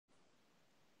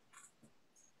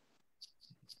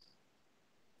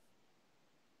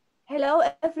Hello,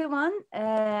 everyone.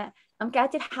 I'm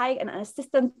Katy Haig, an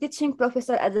assistant teaching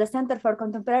professor at the Center for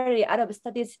Contemporary Arab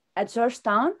Studies at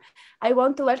Georgetown. I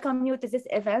want to welcome you to this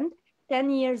event, 10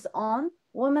 years on,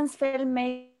 Women's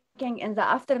Filmmaking in the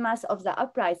Aftermath of the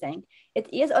Uprising. It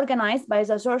is organized by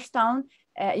the Georgetown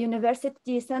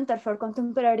University Center for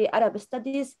Contemporary Arab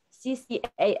Studies,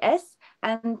 CCAS,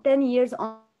 and 10 years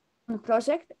on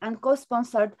project and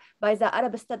co-sponsored by the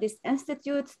Arab Studies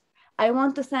Institute. I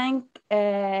want to thank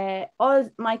all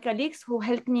my colleagues who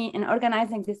helped me in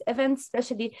organizing this event,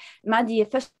 especially Maddie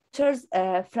Fishers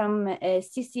from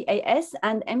CCAS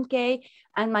and MK,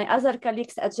 and my other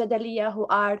colleagues at Jadaliya who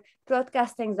are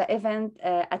broadcasting the event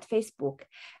at Facebook.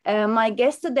 My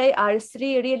guests today are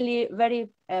three really very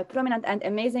prominent and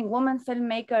amazing women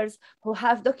filmmakers who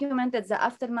have documented the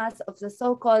aftermath of the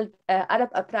so-called Arab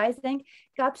Uprising,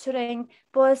 capturing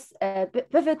both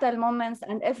pivotal moments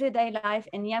and everyday life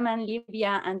in Yemen,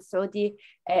 Libya, and Saudi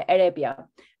Arabia.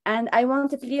 And I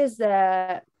want to please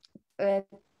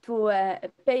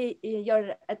pay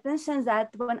your attention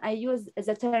that when I use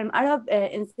the term Arab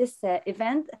in this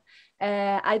event,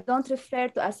 I don't refer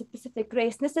to a specific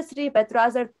race necessarily, but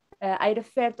rather I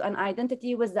refer to an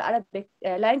identity with the Arabic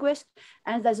language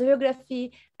and the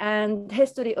geography and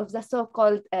history of the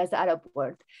so-called the Arab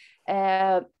world.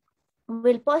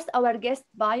 We'll post our guest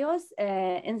bios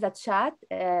in the chat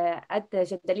at the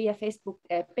Jadaliya Facebook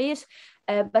page,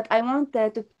 but I want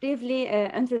to briefly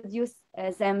introduce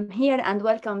them here and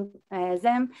welcome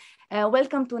them.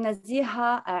 Welcome to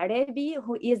Naziha Arebi,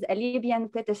 who is a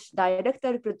Libyan-British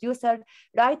director, producer,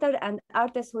 writer, and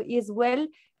artist who is well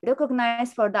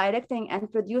recognized for directing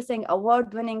and producing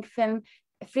award-winning film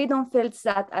Freedom Fields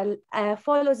that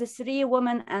follows the three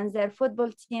women and their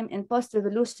football team in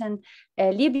post-revolution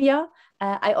Libya.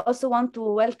 I also want to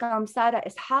welcome Sarah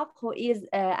Ishaq, who is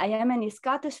a Yemeni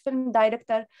Scottish film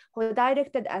director who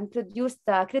directed and produced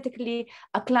the critically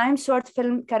acclaimed short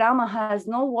film Karama Has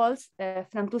No Walls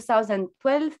from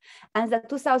 2012 and the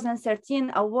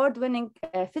 2013 award-winning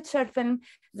feature film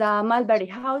The Mulberry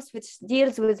House, which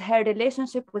deals with her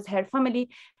relationship with her family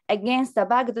against the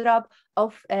backdrop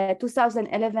of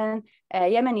 2011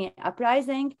 Yemeni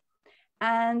uprising.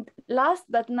 And last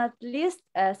but not least,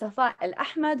 Safa Al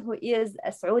Ahmed, who is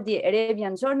a Saudi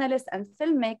Arabian journalist and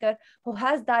filmmaker who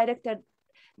has directed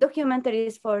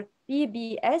documentaries for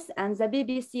PBS and the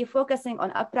BBC focusing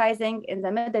on uprising in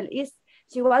the Middle East.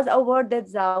 She was awarded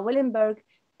the Willenberg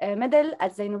Medal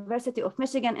at the University of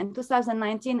Michigan in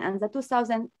 2019 and the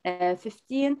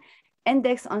 2015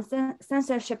 Index on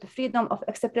Censorship Freedom of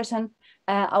Expression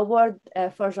Award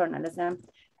for Journalism.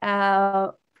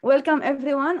 Welcome,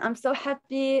 everyone. I'm so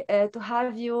happy to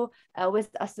have you with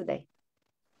us today.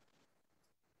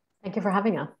 Thank you for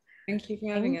having us. Thank you for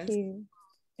having us.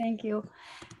 Thank you.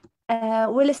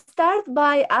 We'll start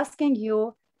by asking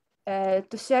you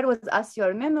to share with us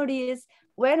your memories.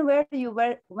 When were you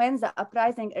when the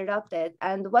uprising erupted,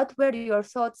 and what were your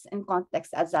thoughts in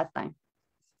context at that time?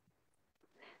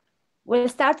 We'll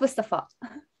start with Safa.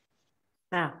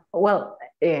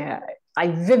 I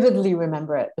vividly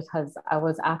remember it because I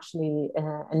was actually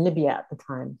in Libya at the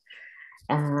time.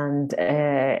 And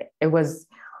I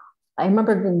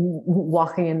remember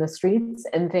walking in the streets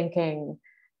and thinking,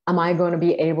 am I going to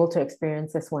be able to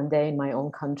experience this one day in my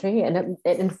own country? And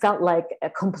it felt like a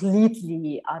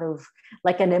completely out of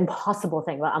like an impossible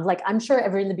thing. I'm sure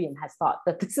every Libyan has thought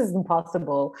that this is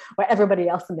impossible, or everybody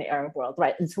else in the Arab world,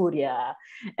 right? In Syria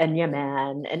and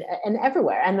Yemen and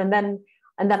everywhere.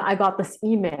 And then I got this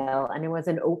email, and it was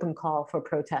an open call for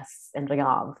protests in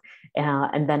Riyadh.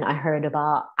 And then I heard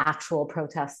about actual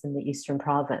protests in the Eastern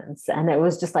province. And it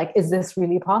was just like, is this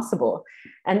really possible?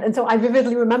 And so I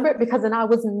vividly remember it because then I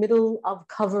was in the middle of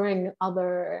covering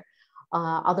other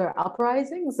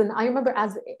uprisings. And I remember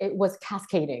as it was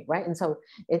cascading, right? And so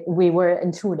we were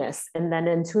in Tunis, and then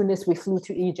in Tunis, we flew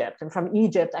to Egypt, and from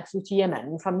Egypt, I flew to Yemen,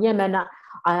 and from Yemen,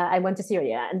 I went to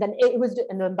Syria, and then it was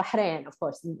in Bahrain, of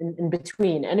course, in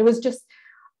between. And it was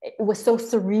so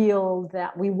surreal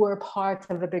that we were part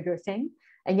of a bigger thing,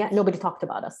 and yet nobody talked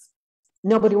about us.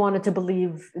 Nobody wanted to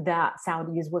believe that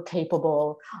Saudis were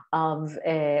capable of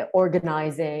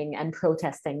organizing and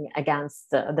protesting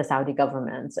against the Saudi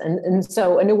government. And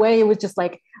so in a way, it was just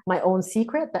like my own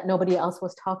secret that nobody else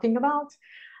was talking about.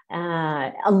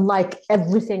 Unlike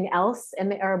everything else in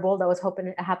the Arab world that was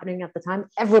happening at the time,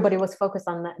 everybody was focused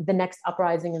on the next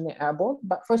uprising in the Arab world.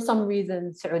 But for some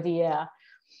reason, Saudi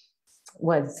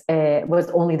was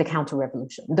only the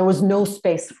counter-revolution. There was no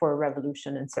space for a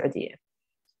revolution in Saudi.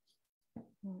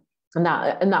 And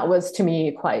that was, to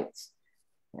me, quite,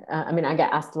 I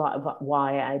get asked a lot about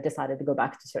why I decided to go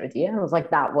back to Saudi. And I was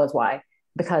like, that was why,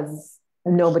 because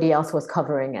nobody else was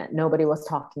covering it. Nobody was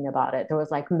talking about it. There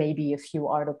was like maybe a few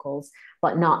articles,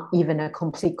 but not even a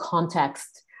complete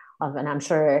context of, and I'm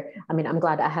sure, I mean, I'm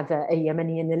glad I have a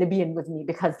Yemeni and a Libyan with me,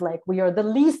 because like we are the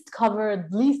least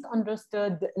covered, least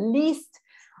understood, least,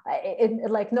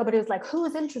 like nobody was like, who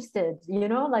is interested, you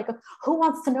know, like who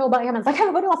wants to know about Yemen? It's like,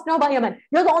 everybody wants to know about Yemen.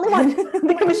 You're the only one,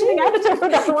 the commissioning editor, who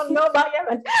doesn't want to know about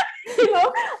Yemen. You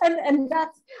know, and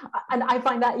that's, and I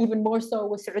find that even more so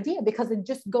with Saudi, because it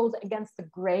just goes against the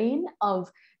grain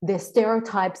of the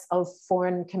stereotypes of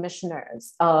foreign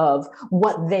commissioners, of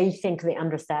what they think they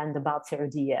understand about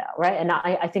Saudi, right? And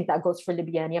I think that goes for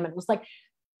Libya and Yemen. It was like,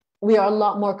 we are a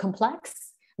lot more complex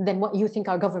than what you think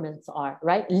our governments are,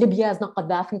 right? Libya is not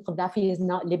Gaddafi, Gaddafi is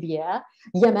not Libya,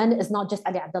 Yemen is not just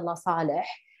Ali Abdullah Saleh.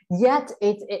 Yet,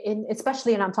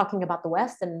 especially, and I'm talking about the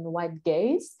West and the white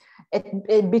gaze,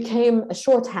 it became a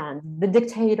shorthand. The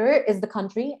dictator is the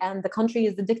country, and the country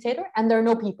is the dictator, and there are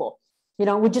no people. You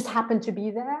know, we just happen to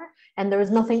be there, and there is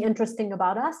nothing interesting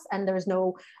about us, and there is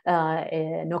no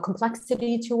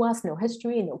complexity to us, no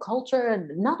history, no culture,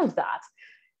 and none of that.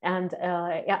 And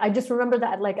I just remember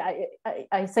that, like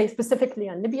I say specifically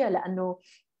on Libya, لأنه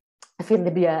I feel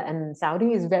Libya and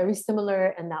Saudi is very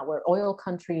similar in that we're oil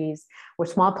countries, we're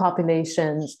small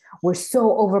populations, we're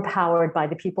so overpowered by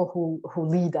the people who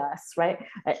lead us, right?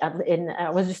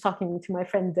 I was just talking to my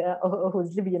friend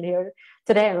who's Libyan here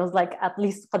today, and I was like, at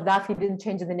least Gaddafi didn't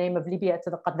change the name of Libya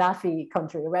to the Gaddafi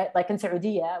country, right? Like in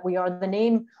Saudi, we are the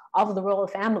name of the royal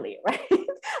family, right?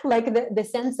 Like the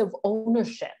sense of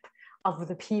ownership of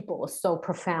the people is so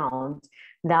profound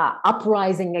that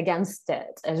uprising against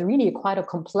it is really quite a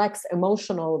complex,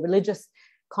 emotional, religious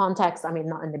context. I mean,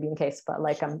 not in the Libyan case, but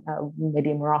like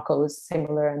maybe Morocco is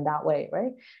similar in that way,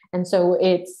 right? And so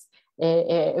it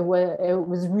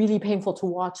was really painful to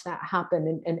watch that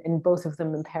happen in both of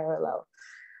them in parallel,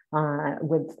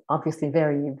 with obviously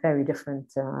very, very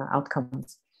different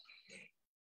outcomes.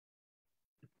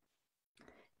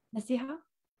 Naziha?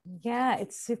 Yeah,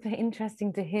 it's super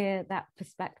interesting to hear that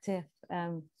perspective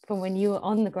from when you were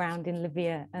on the ground in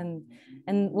Libya, and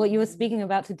what you were speaking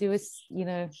about to do with, you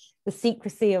know, the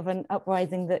secrecy of an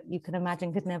uprising that you can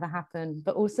imagine could never happen,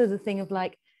 but also the thing of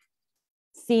like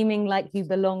seeming like you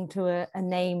belong to a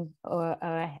name or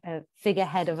a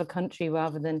figurehead of a country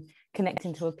rather than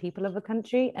connecting to a people of a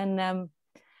country. And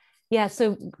yeah,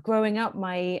 so growing up,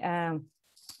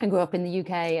 I grew up in the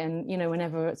UK, and, you know,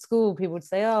 whenever at school people would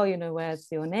say, oh, you know, where's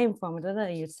your name from?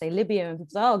 You'd say Libya, and people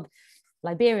say, oh,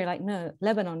 Liberia, like, no.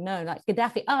 Lebanon, no. Like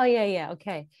Gaddafi, oh, yeah,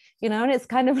 okay. You know, and it's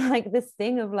kind of like this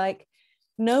thing of like,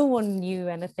 no one knew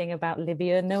anything about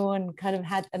Libya. No one kind of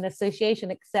had an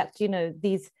association except, you know,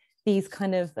 these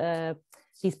kind of,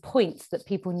 these points that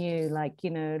people knew, like,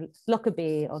 you know,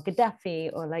 Lockerbie or Gaddafi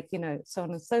or like, you know, so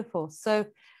on and so forth. So,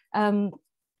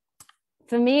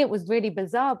 for me, it was really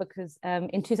bizarre because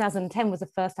in 2010 was the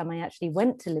first time I actually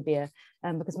went to Libya,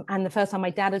 and the first time my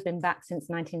dad had been back since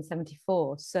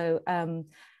 1974. So, and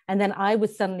then I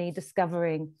was suddenly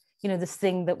discovering, you know, this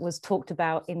thing that was talked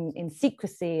about in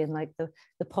secrecy, and like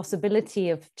the possibility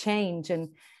of change.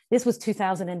 And this was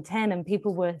 2010, and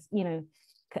people were, you know,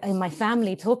 in my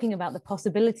family talking about the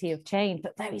possibility of change,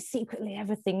 but very secretly,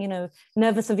 everything, you know,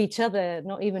 nervous of each other,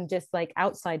 not even just like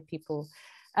outside people.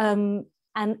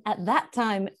 And at that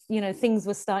time, you know, things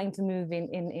were starting to move in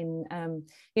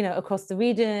you know, across the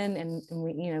region, and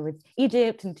you know, with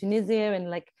Egypt and Tunisia, and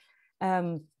like,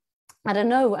 I don't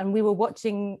know. And we were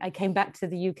watching, I came back to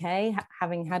the UK,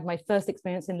 having had my first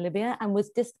experience in Libya, and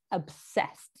was just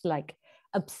obsessed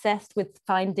with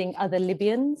finding other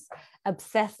Libyans,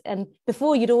 obsessed. And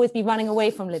before, you'd always be running away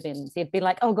from Libyans. You'd be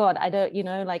like, oh God, I don't, you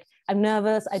know, like, I'm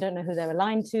nervous. I don't know who they're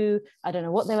aligned to. I don't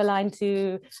know what they're aligned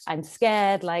to. I'm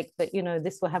scared, like, that, you know,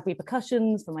 this will have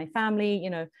repercussions for my family, you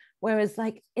know. Whereas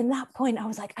like in that point, I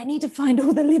was like, I need to find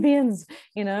all the Libyans,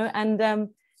 you know. And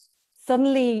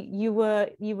suddenly you were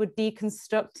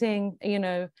deconstructing, you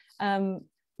know,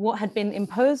 what had been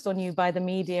imposed on you by the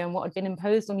media, and what had been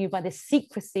imposed on you by this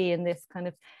secrecy and this kind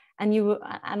of,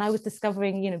 and I was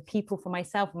discovering, you know, people for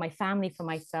myself, my family for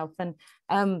myself. And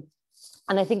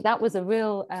I think that was a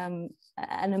real,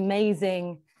 an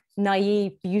amazing,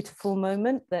 naive, beautiful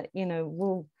moment that, you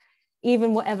know,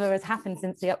 even whatever has happened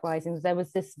since the uprisings, there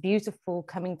was this beautiful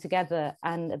coming together,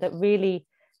 and that really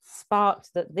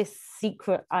sparked that this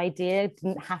secret idea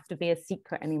didn't have to be a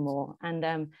secret anymore.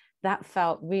 And that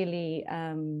felt really,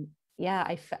 yeah,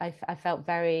 I felt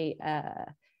very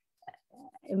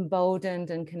emboldened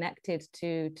and connected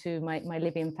to my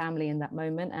Libyan family in that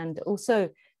moment, and also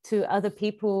to other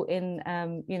people in,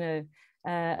 you know,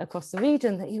 across the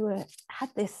region, that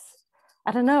had this,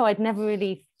 I don't know, I'd never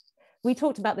really we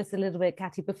talked about this a little bit,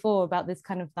 Kati, before, about this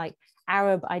kind of like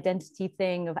Arab identity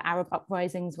thing of Arab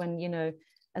uprisings, when, you know,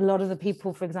 a lot of the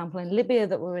people, for example, in Libya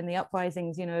that were in the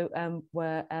uprisings, you know,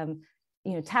 were,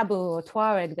 you know, Tabu or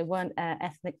Tuareg. They weren't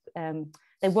ethnic,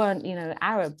 they weren't, you know,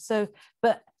 Arab. So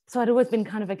I'd always been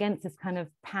kind of against this kind of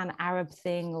pan-Arab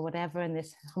thing or whatever, and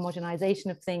this homogenization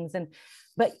of things.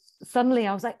 But suddenly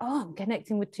I was like, oh, I'm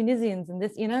connecting with Tunisians and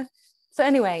this, you know. So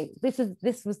anyway, this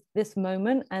was this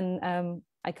moment, and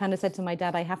I kind of said to my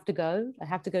dad, I have to go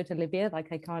to Libya.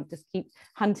 Like, I can't just keep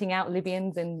hunting out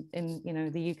Libyans in you know,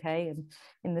 the UK and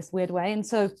in this weird way. And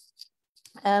so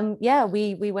yeah,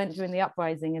 we went during the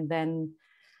uprising and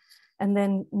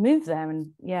then moved there,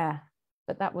 and yeah,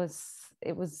 but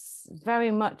it was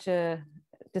very much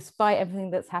despite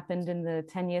everything that's happened in the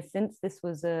 10 years since, this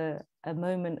was a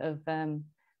moment of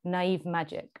naive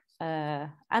magic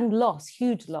and loss,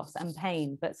 huge loss and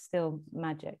pain, but still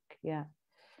magic. Yeah.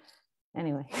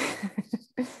 Anyway.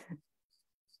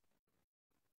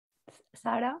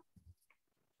 Sarah?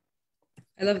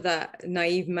 I love that,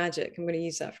 naive magic. I'm going to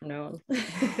use that from now on.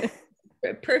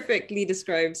 It perfectly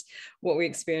describes what we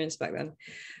experienced back then.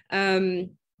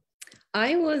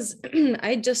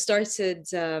 I just started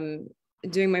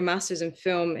doing my master's in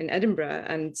film in Edinburgh,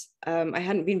 and I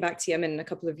hadn't been back to Yemen in a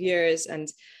couple of years. And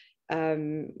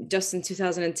just in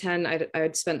 2010,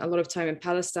 I'd spent a lot of time in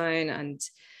Palestine, and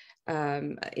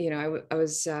you know, I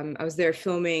was there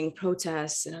filming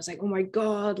protests, and I was like, oh my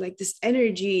God, like this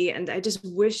energy, and I just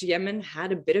wish Yemen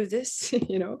had a bit of this,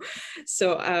 you know.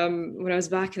 So when I was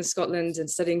back in Scotland and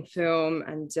studying film,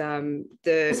 and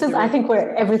this is, I think,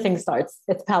 where everything starts.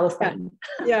 It's Palestine.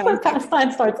 Yeah.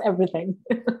 Palestine starts everything.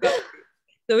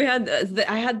 So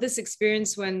I had this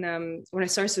experience when I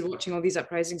started watching all these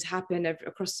uprisings happen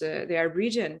across the Arab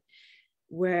region,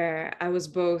 where I was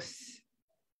both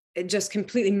just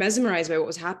completely mesmerized by what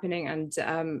was happening,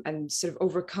 and sort of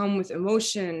overcome with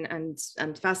emotion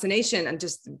and fascination and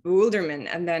just bewilderment.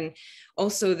 And then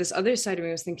also this other side of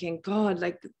me was thinking, God,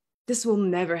 like this will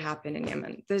never happen in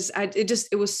Yemen.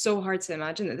 It was so hard to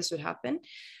imagine that this would happen.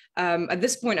 At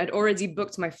this point, I'd already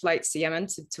booked my flights to Yemen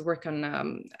to work on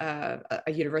a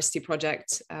university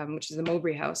project, which is the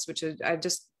Mulberry House, which I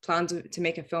just planned to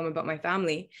make a film about my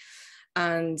family.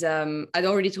 And I'd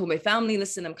already told my family,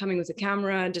 listen, I'm coming with a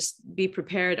camera, just be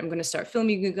prepared. I'm going to start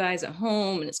filming you guys at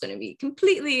home, and it's going to be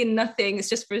completely nothing. It's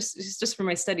just for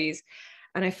my studies.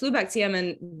 And I flew back to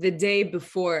Yemen the day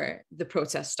before the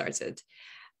protest started.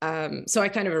 So I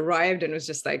kind of arrived, and it was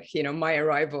just like, you know, my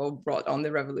arrival brought on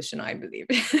the revolution, I believe.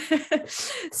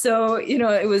 So, you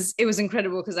know, it was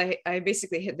incredible, because I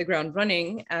basically hit the ground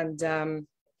running,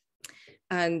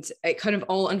 and it kind of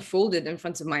all unfolded in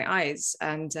front of my eyes.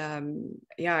 And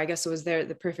yeah, I guess it was there at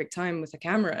the perfect time with the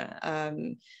camera.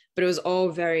 But it was all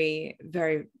very,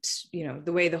 very, you know,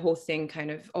 the way the whole thing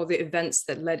kind of, all the events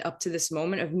that led up to this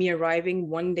moment of me arriving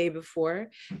one day before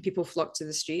people flocked to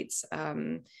the streets,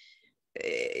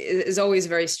 is always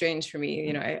very strange for me.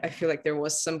 You know, I feel like there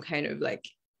was some kind of like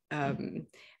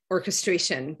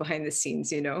orchestration behind the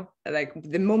scenes, you know, like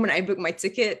the moment I booked my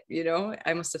ticket, you know,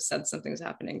 I must have said something's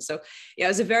happening. So yeah, it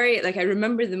was a very, like, I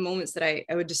remember the moments that I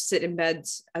would just sit in bed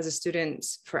as a student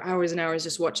for hours and hours,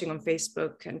 just watching on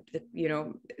Facebook, and you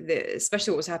know,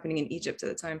 especially what was happening in Egypt at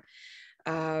the time.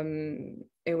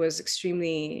 It was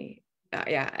extremely,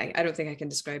 yeah, I don't think I can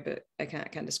describe it. I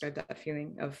can't describe that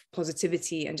feeling of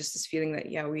positivity, and just this feeling that,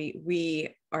 yeah,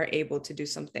 we are able to do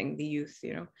something, the youth,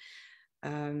 you know.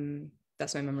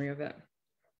 That's my memory of it.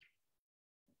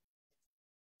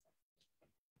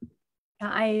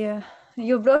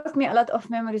 You brought me a lot of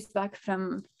memories back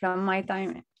from my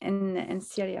time in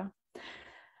Syria.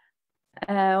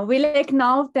 We like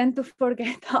now tend to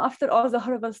forget after all the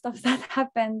horrible stuff that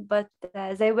happened, but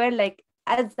they were like,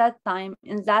 at that time,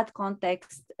 in that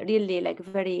context, really like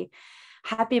very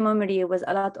happy memory, with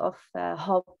a lot of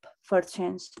hope for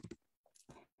change.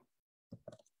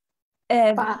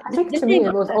 But I think to me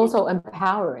it was also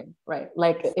empowering, right?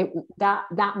 Like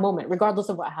that moment, regardless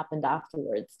of what happened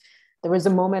afterwards, there was a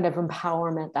moment of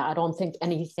empowerment that I don't think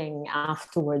anything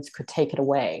afterwards could take it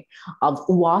away, of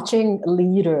watching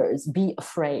leaders be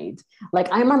afraid.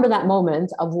 Like I remember that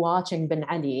moment of watching Ben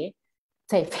Ali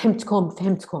say,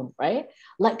 "Fahimtkum," right?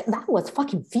 Like that was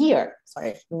fucking fear.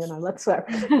 Sorry, you know, let's swear.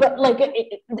 But like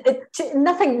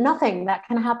nothing that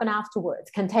can happen afterwards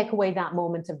can take away that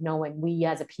moment of knowing we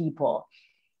as a people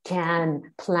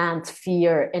can plant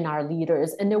fear in our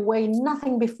leaders in a way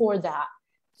nothing before that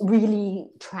really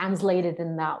translated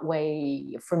in that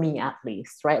way, for me at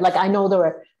least, right? Like I know there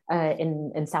were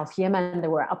in South Yemen. There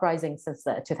were uprisings since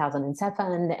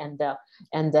 2007,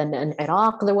 and then in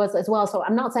Iraq there was as well. So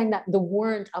I'm not saying that there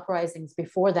weren't uprisings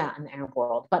before that in the Arab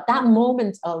world, but that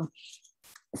moment of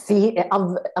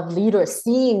leaders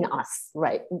seeing us,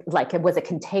 right, like it was a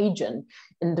contagion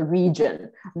in the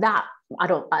region, that I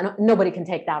don't nobody can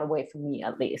take that away from me,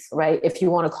 at least, right? If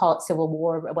you want to call it civil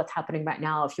war, what's happening right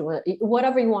now, if you want,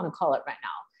 whatever you want to call it right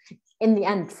now, in the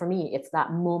end, for me, it's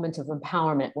that moment of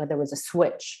empowerment where there was a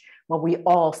switch, where we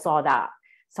all saw that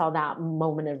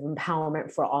moment of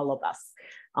empowerment for all of us.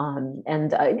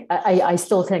 And I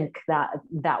still think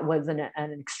that was an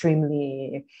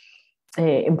extremely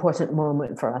important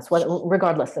moment for us,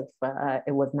 regardless if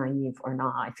it was naive or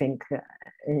not.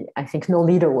 I think no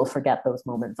leader will forget those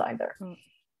moments either.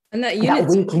 And that unity, that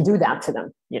we can do that to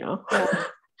them, you know. Yeah.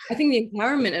 I think the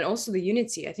empowerment and also the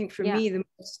unity. I think for me,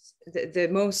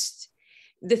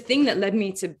 the thing that led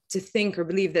me to think or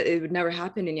believe that it would never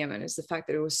happen in Yemen is the fact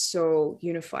that it was so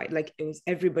unified. Like it was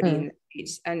everybody in the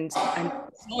stage, and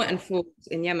saw it unfold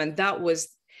in Yemen. That was,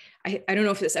 I don't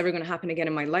know if it's ever going to happen again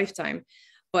in my lifetime.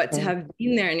 But to have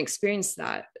been there and experienced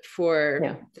that for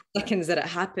the seconds that it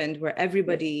happened, where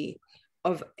everybody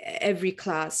of every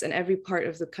class and every part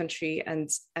of the country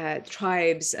and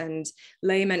tribes and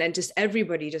laymen and just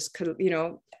everybody just could,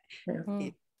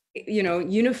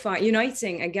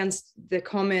 uniting against the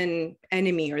common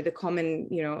enemy or the common,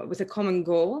 with a common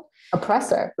goal.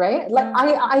 Oppressor, right? Like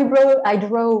I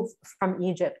drove from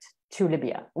Egypt to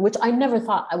Libya, which I never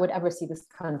thought I would ever see this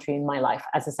country in my life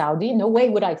as a Saudi. No way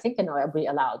would I think it would be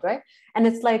allowed, right? And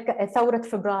it's like ثورة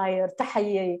فبراير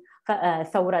تحيي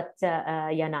ثورة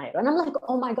يناير. And I'm like,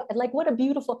 oh my God, like what a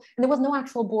beautiful, and there was no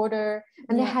actual border,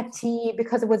 and they had tea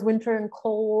because it was winter and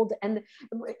cold. And,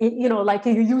 like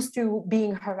you're used to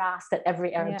being harassed at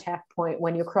every Arab checkpoint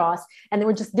when you cross, and they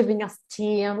were just giving us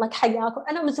tea. And I'm like, hayakum.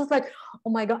 And I was just like, oh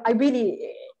my God,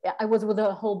 I was with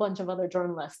a whole bunch of other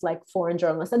journalists, like foreign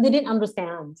journalists, and they didn't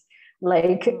understand.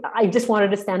 Like, I just wanted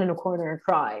to stand in a corner and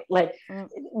cry. Like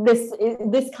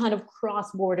this kind of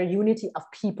cross-border unity of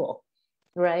people,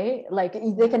 right? Like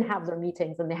they can have their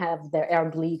meetings and they have their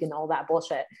Arab League and all that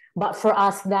bullshit. But for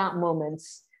us, that moment,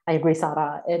 I agree,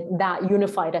 Sarah, that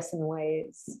unified us in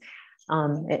ways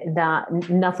that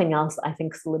nothing else, I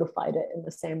think, solidified it in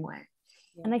the same way.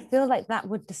 And I feel like that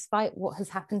would, despite what has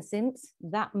happened since,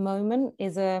 that moment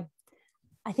is I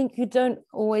think you don't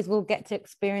always will get to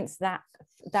experience that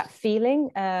feeling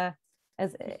as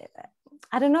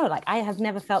I don't know, like I have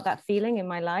never felt that feeling in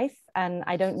my life, and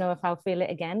I don't know if I'll feel it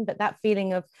again, but that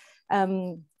feeling of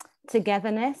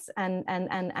togetherness and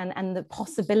the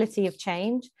possibility of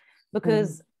change,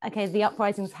 because okay, the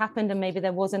uprisings happened and maybe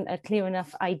there wasn't a clear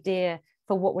enough idea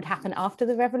for what would happen after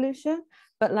the revolution,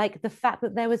 but like the fact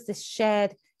that there was this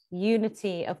shared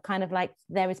unity of kind of like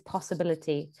there is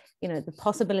possibility, the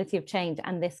possibility of change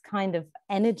and this kind of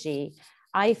energy.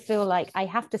 I feel like I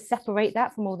have to separate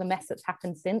that from all the mess that's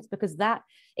happened since, because that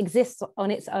exists on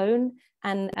its own,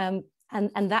 and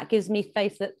that gives me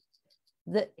faith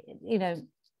that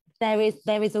there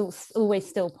is always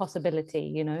still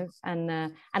possibility,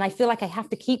 and I feel like I have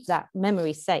to keep that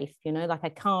memory safe, like I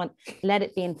can't let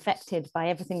it be infected by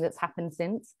everything that's happened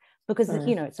since, because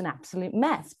it's an absolute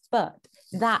mess, but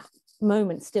that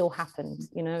moment still happened,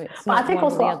 it's not. I think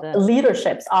also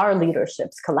our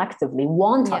leaderships collectively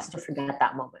want us to forget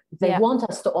that moment. They want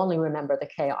us to only remember the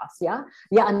chaos. And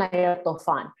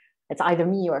it's either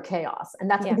me or chaos, and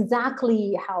that's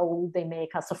exactly how they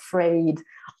make us afraid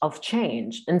of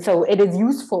change. And so it is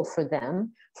useful for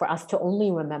them, for us to only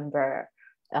remember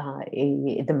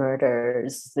the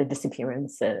murders, the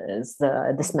disappearances,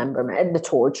 the dismemberment, the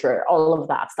torture, all of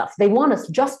that stuff. They want us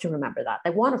just to remember that.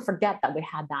 They want to forget that we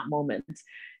had that moment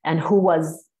and who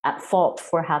was at fault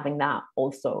for having that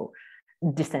also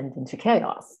descend into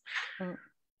chaos.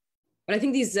 But I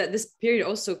think this period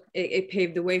also it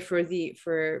paved the way for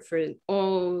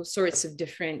all sorts of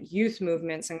different youth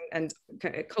movements and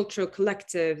cultural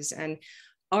collectives and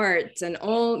art and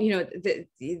all,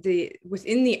 the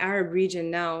within the Arab region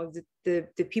now,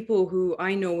 the people who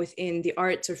I know within the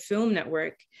arts or film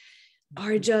network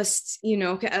are just,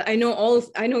 I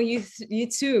know you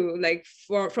too, like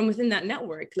from within that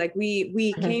network, like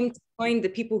we came to find the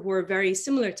people who are very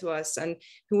similar to us and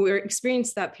who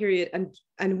experienced that period,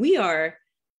 and we are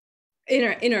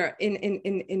in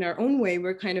our own way,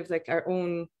 we're kind of like our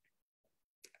own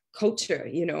culture,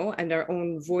 and our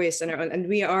own voice and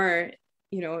we are,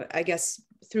 I guess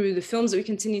through the films that we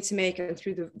continue to make and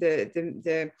through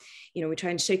the we try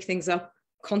and shake things up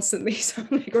constantly. So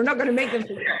like, we're not going to make them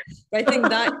forget. But I think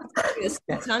that is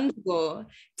tangible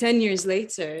 10 years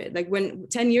later. Like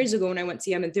 10 years ago when I went to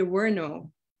Yemen, there were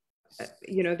no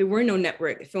there were no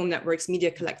film networks,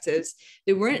 media collectives.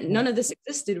 None of this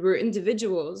existed. We're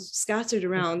individuals scattered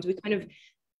around. We kind of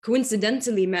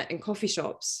coincidentally met in coffee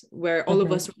shops where all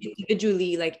of us were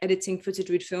individually like editing footage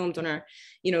we'd filmed on our,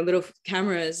 little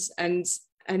cameras. And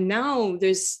now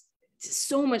there's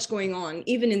so much going on,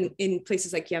 even in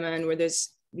places like Yemen, where there's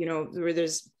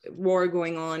war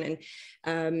going on,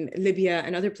 and Libya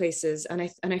and other places. And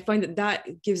I find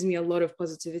that gives me a lot of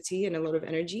positivity and a lot of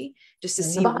energy just to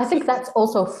see. But I think that's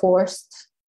also forced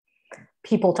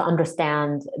people to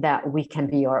understand that we can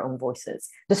be our own voices.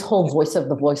 This whole voice of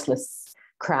the voiceless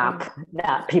crap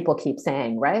that people keep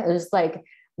saying, right? It's like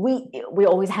we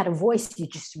always had a voice, you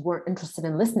just weren't interested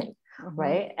in listening,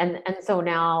 right? And so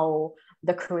now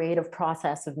the creative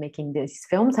process of making these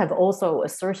films have also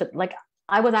asserted, like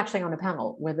I was actually on a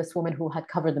panel where this woman who had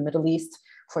covered the Middle East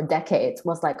for decades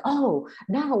was like, oh,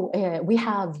 now we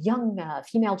have young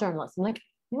female journalists. I'm like,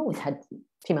 we always had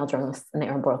female journalists in the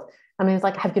Arab world. I mean, it's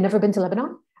like, have you never been to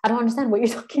Lebanon? I don't understand what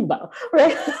you're talking about,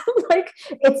 right? Like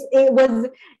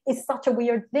it's such a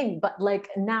weird thing, but like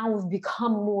now we've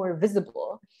become more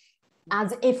visible,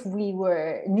 as if we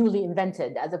were newly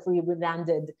invented, as if we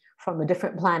landed from a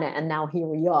different planet and now here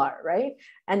we are, right?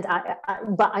 And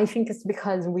but I think it's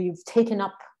because we've taken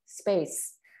up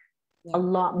space a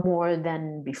lot more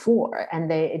than before, and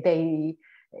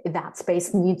that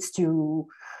space needs to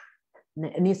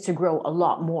grow a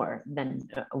lot more than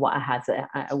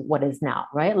what is now,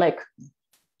 right? Like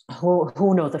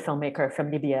who knows a filmmaker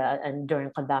from Libya and during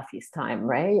Gaddafi's time,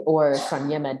 right? Or from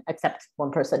Yemen, except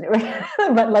one person, right?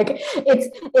 But like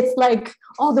it's like,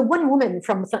 oh, the one woman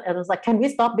from, and it's like, can we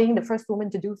stop being the first woman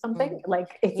to do something?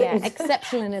 Like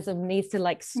exceptionalism needs to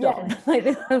like stop. Like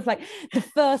this is like the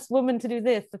first woman to do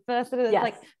this, the first to do this.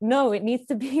 Like no, it needs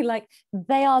to be like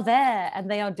they are there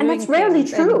and they are doing. And that's rarely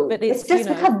true. But it's just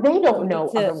because they don't know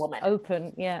other women.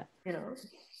 Open,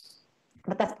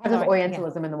 But that's part of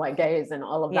Orientalism and the white gaze and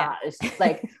all of that. It's just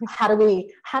like, how do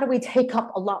we take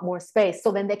up a lot more space?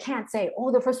 So then they can't say,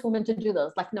 oh, the first woman to do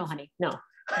this. Like, no, honey, no,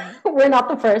 we're not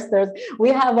the first. We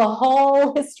have a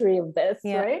whole history of this,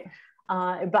 right?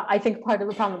 But I think part of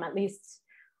the problem, at least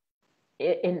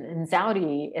in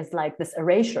Saudi, is like this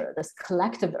erasure, this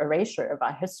collective erasure of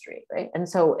our history, right? And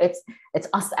so it's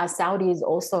us as Saudis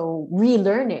also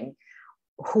relearning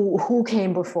who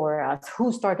came before us,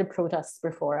 who started protests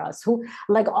before us, who,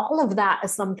 like, all of that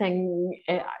is something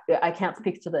I can't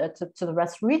speak to the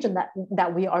rest of the region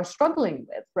that we are struggling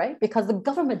with, right? Because the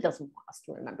government doesn't want us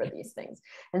to remember these things.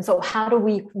 And so how do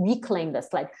we reclaim this,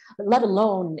 like, let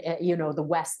alone, the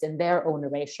West and their own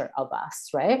erasure of us,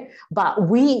 right? But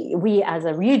we as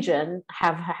a region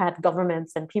have had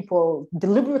governments and people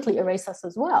deliberately erase us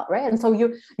as well, right? And so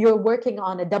you're working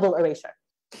on a double erasure.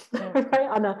 Right,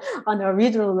 on a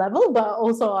regional level, but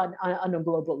also on a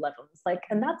global level. It's like,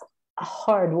 and that's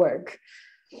hard work.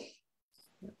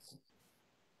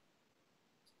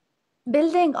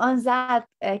 Building on that,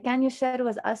 can you share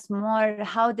with us more,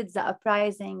 how did the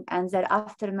uprising and their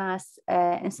aftermath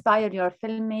inspire your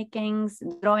filmmakings,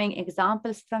 drawing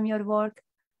examples from your work?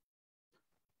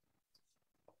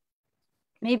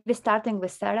 Maybe starting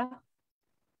with Sarah.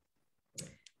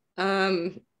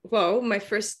 Well, my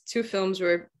first two films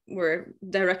were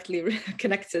directly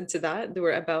connected to that. They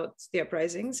were about the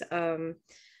uprisings.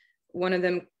 One of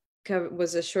them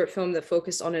was a short film that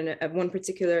focused on one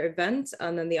particular event,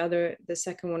 and then the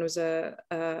second one was a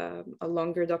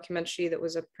longer documentary that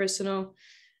was a personal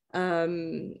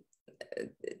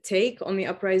take on the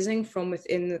uprising from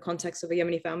within the context of a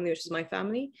Yemeni family, which is my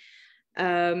family.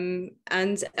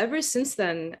 And ever since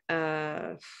then,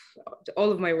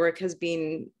 all of my work has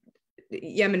been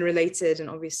Yemen related, and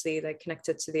obviously like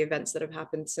connected to the events that have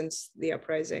happened since the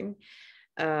uprising,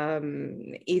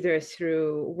 either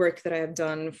through work that I have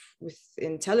done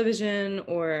in television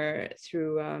or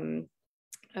through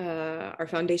our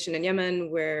foundation in Yemen,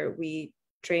 where we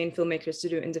train filmmakers to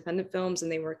do independent films,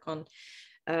 and they work on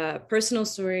personal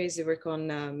stories. They work on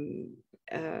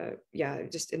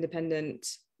just independent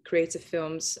creative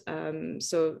films.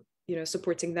 So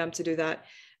supporting them to do that.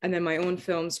 And then my own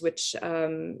films, which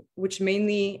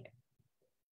mainly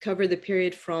cover the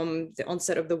period from the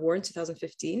onset of the war in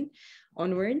 2015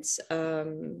 onwards.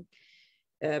 3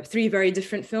 very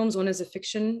different films. One is a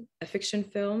fiction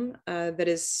film that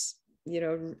is,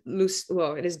 loose.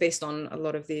 Well, it is based on a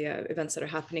lot of the events that are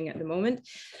happening at the moment.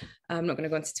 I'm not going to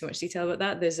go into too much detail about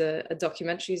that. There's a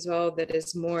documentary as well that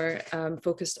is more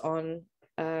focused on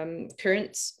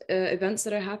current events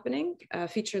that are happening,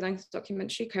 feature-length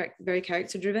documentary, very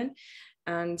character-driven,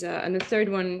 and the third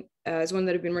one is one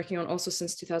that I've been working on also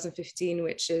since 2015,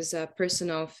 which is a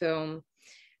personal film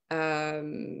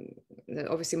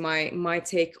obviously my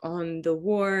take on the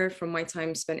war from my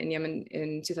time spent in Yemen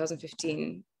in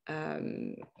 2015,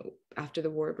 after the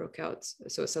war broke out.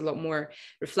 So it's a lot more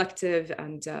reflective,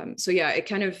 and so yeah, it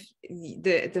kind of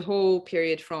the whole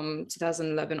period from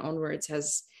 2011 onwards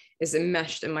is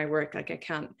enmeshed in my work. Like I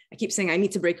keep saying I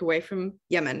need to break away from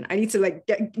Yemen. I need to like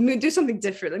do something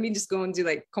different. Let me just go and do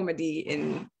like comedy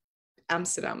in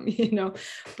Amsterdam, you know.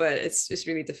 But it's just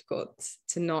really difficult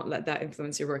to not let that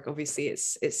influence your work. Obviously,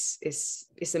 it's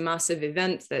a massive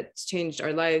event that's changed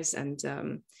our lives, and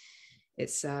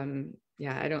it's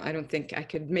yeah, I don't think I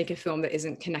could make a film that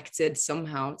isn't connected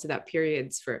somehow to that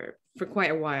period for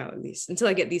quite a while, at least until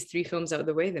I get these 3 films out of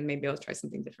the way. Then maybe I'll try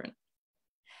something different.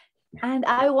 And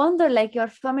I wonder, like, your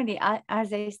family, are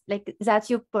they, like,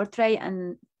 that you portray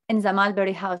in the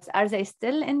Mulberry House, are they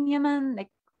still in Yemen?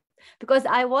 Like, because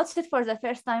I watched it for the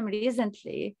first time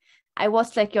recently. I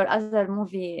watched like your other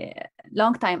movie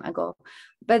long time ago,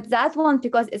 but that one,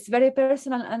 because it's very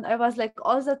personal, and I was like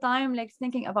all the time like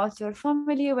thinking about your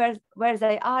family, where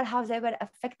they are, how they were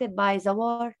affected by the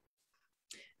war.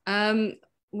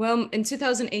 Well, in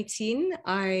 2018,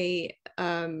 I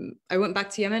went back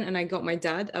to Yemen and I got my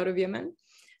dad out of Yemen.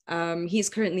 He's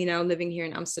currently now living here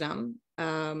in Amsterdam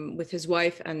with his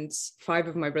wife and 5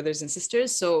 of my brothers and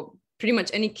sisters. So pretty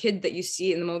much any kid that you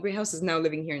see in the Mulberry House is now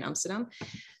living here in Amsterdam.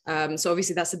 So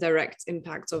obviously that's a direct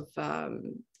impact of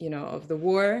of the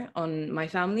war on my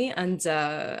family. And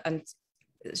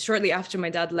shortly after my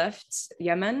dad left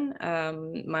Yemen,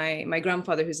 my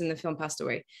grandfather, who's in the film, passed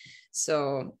away.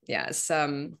 So yeah, it's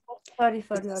sorry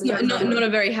for your not a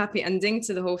very happy ending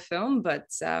to the whole film, but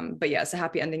yeah, it's a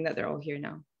happy ending that they're all here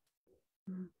now.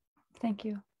 Thank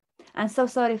you. And so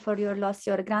sorry for your loss.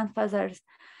 Your grandfather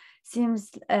seems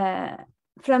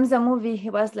from the movie, he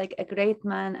was like a great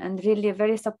man and really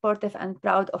very supportive and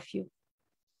proud of you.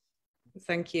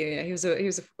 Thank you. Yeah, he was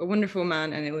a wonderful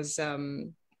man, and it was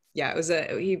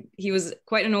he was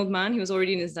quite an old man. He was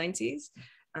already in his 90s,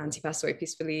 and he passed away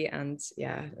peacefully. And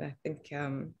yeah, I think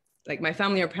like my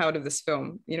family are proud of this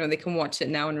film. You know, they can watch it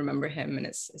now and remember him, and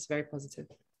it's very positive.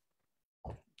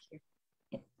 Thank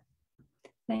you.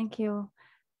 Thank you.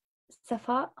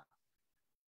 Safa?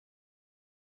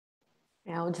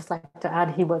 Yeah, I would just like to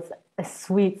add, he was a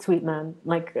sweet, sweet man.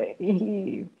 Like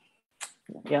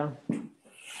yeah.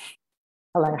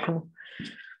 Allah yarhamu.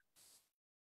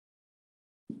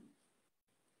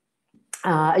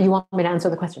 You want me to answer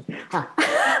the question?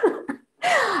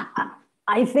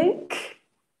 I think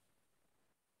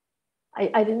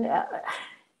I didn't.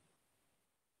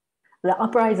 The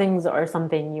uprisings are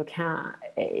something you can't.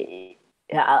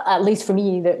 At least for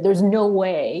me, there's no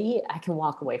way I can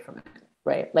walk away from it.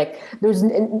 Right? Like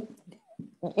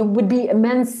it would be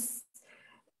immense.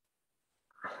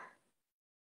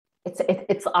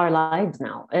 It's our lives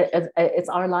now. It's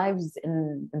our lives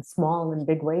in small and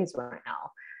big ways right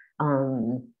now.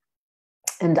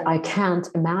 And I can't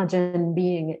imagine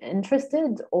being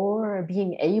interested or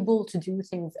being able to do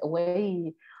things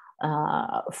away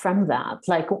from that.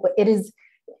 Like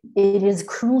it is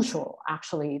crucial,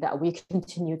 actually, that we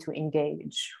continue to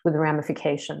engage with the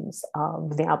ramifications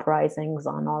of the uprisings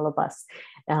on all of us,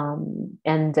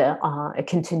 and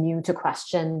continue to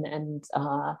question and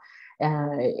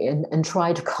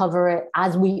try to cover it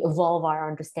as we evolve our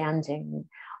understanding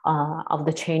of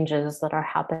the changes that are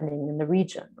happening in the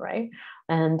region, right?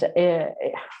 And the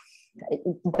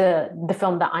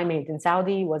film that I made in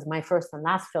Saudi was my first and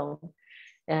last film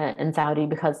in Saudi,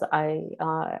 because I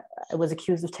was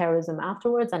accused of terrorism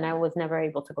afterwards, and I was never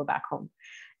able to go back home.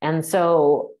 And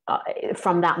so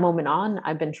from that moment on,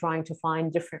 I've been trying to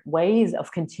find different ways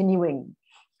of continuing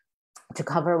to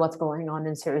cover what's going on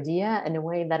in Saudi in a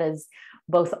way that is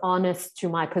both honest to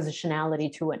my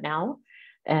positionality to it now,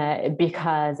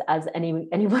 because as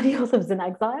anybody who lives in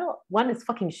exile, one, is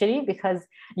fucking shitty because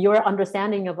your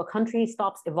understanding of a country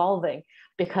stops evolving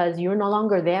because you're no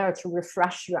longer there to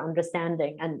refresh your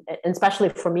understanding. And especially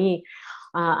for me,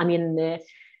 I mean,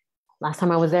 last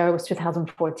time I was there was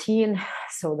 2014,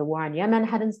 so the war in Yemen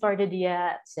hadn't started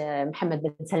yet. Mohammed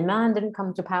bin Salman didn't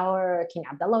come to power. King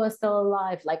Abdullah was still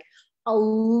alive. Like, a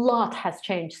lot has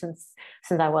changed since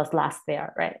I was last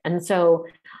there, right? And so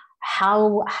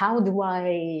how do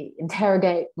I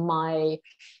interrogate my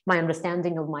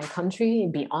understanding of my country,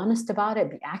 be honest about it,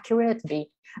 be accurate,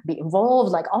 be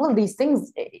involved, like all of these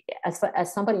things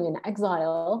as somebody in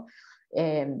exile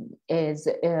is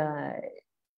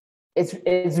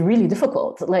really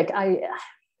difficult. Like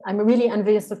I'm really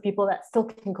envious of people that still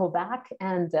can go back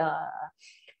and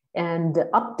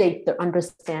update their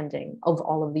understanding of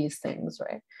all of these things,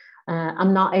 right?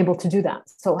 I'm not able to do that.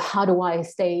 So how do I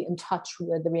stay in touch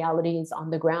with the realities on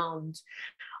the ground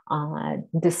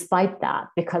despite that?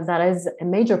 Because that is a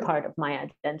major part of my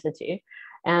identity.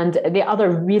 And the other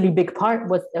really big part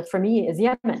was, for me, is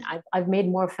Yemen. I've made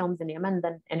more films in Yemen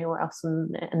than anywhere else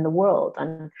in the world.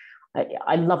 And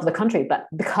I love the country, but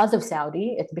because of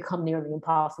Saudi, it's become nearly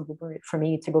impossible for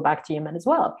me to go back to Yemen as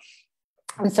well.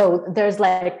 And so there's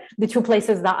like the two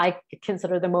places that I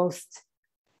consider the most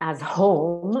as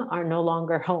home are no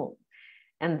longer home.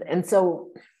 And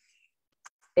so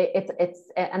it's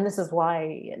and this is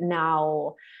why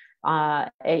now I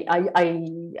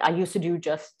used to do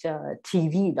just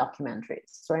TV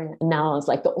documentaries, right? Now it's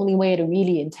like the only way to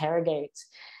really interrogate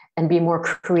and be more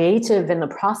creative in the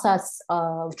process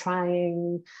of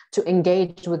trying to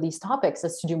engage with these topics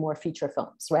is to do more feature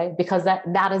films, right? Because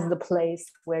that is the place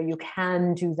where you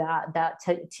can do that.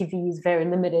 TV is very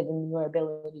limited in your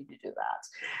ability to do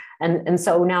that. And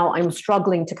so now I'm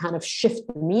struggling to kind of shift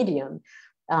the medium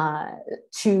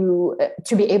to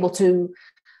be able to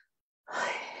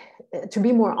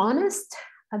be more honest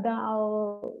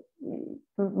about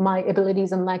my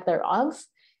abilities and lack thereof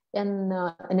in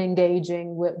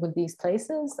engaging with these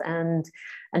places, and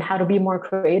how to be more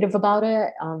creative about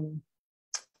it.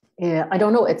 Yeah, I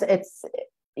don't know.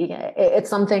 It's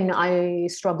something I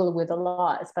struggle with a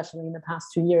lot, especially in the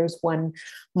past 2 years when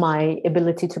my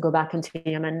ability to go back into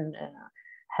Yemen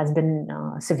has been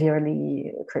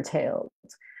severely curtailed.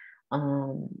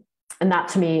 And that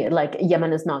to me, like,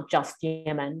 Yemen is not just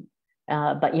Yemen,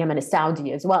 but Yemen is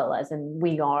Saudi as well, as in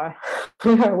we are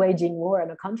waging war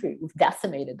in a country. We've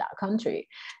decimated that country.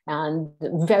 And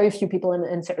very few people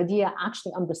in Saudi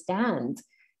actually understand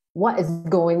what is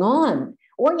going on,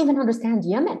 or even understand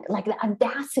Yemen, like the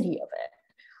audacity of it.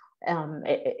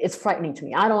 It's frightening to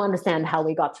me. I don't understand how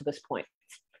we got to this point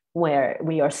where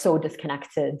we are so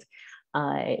disconnected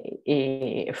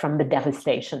from the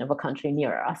devastation of a country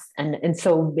near us, and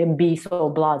so be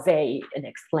so blasé in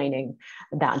explaining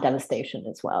that devastation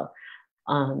as well.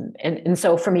 And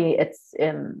so for me, it's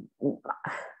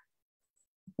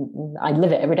I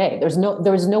live it every day. There's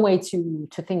no way to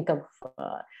think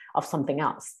of something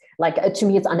else. Like, to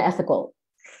me, it's unethical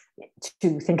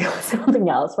to think of something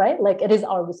else, right? Like, it is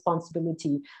our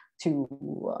responsibility to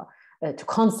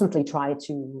constantly try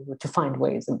to find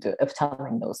ways of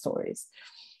telling those stories.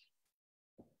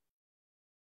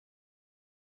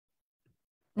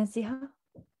 Naziha?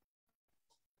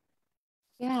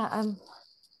 Yeah,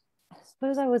 I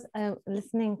suppose I was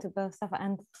listening to both Safa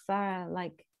and Sarah,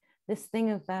 like this thing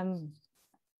of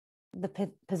the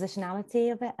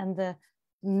positionality of it and the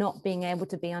not being able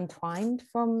to be untwined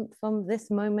from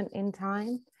this moment in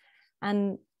time.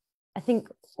 And I think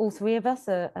all three of us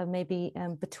are maybe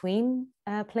between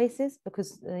places,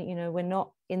 because we're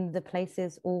not in the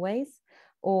places always,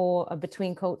 or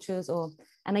between cultures,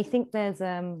 and I think there's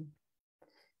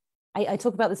I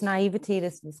talk about this naivety,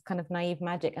 this kind of naive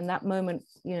magic, and that moment,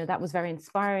 that was very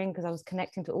inspiring, because I was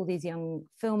connecting to all these young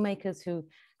filmmakers who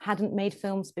hadn't made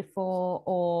films before,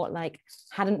 or like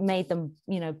hadn't made them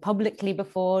publicly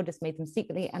before, just made them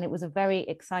secretly, and it was a very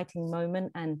exciting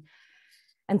moment, and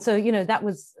so that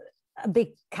was a big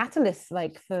catalyst,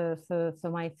 like for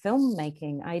my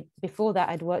filmmaking. Before that,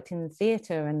 I'd worked in the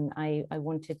theater, and I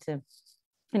wanted to,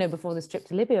 before this trip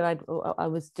to Libya, I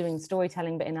was doing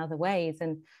storytelling, but in other ways.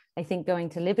 And I think going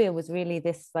to Libya was really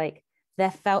this, like,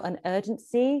 there felt an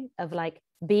urgency of like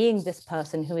being this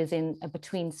person who is in a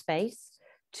between space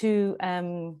to I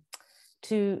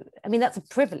mean, that's a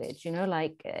privilege,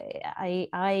 like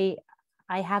I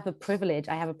have a privilege.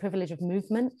 I have a privilege of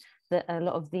movement that a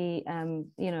lot of the,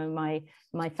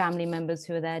 my family members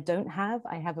who are there don't have.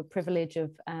 I have a privilege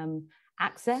of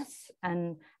access.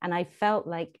 And I felt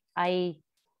like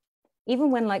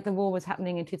even when like the war was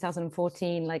happening in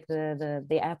 2014, like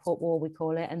the airport war, we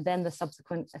call it, and then the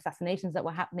subsequent assassinations that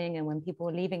were happening, and when people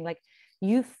were leaving, like,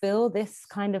 you feel this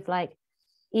kind of like,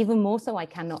 even more so, I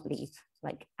cannot leave.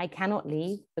 Like, I cannot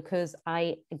leave because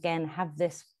I, again, have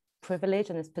this privilege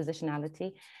and this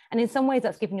positionality. And in some ways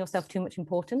that's giving yourself too much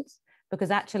importance, because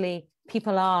actually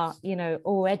people are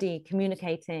already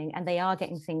communicating and they are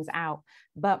getting things out.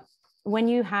 But when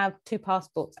you have two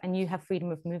passports and you have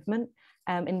freedom of movement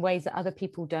in ways that other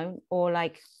people don't, or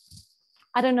like,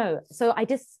 I don't know, so I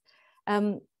just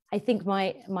I think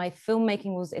my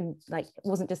filmmaking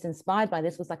wasn't just inspired by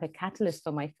this, was like a catalyst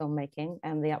for my filmmaking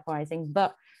and the uprising,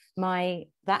 but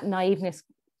that naiveness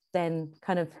then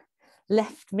kind of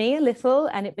left me a little,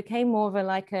 and it became more of a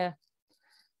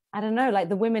I don't know, like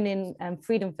the women in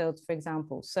Freedom Fields, for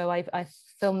example. So I've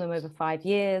filmed them over 5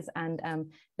 years, and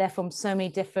they're from so many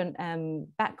different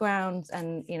backgrounds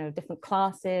and, you know, different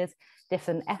classes,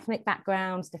 different ethnic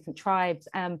backgrounds, different tribes,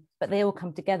 but they all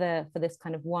come together for this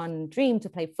kind of one dream to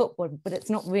play football. But it's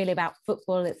not really about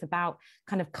football. It's about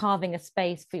kind of carving a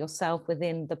space for yourself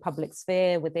within the public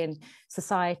sphere, within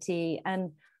society.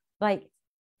 And like,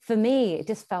 for me, it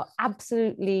just felt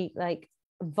absolutely like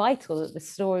vital that the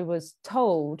story was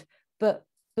told, but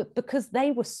because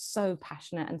they were so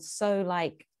passionate and so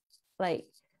like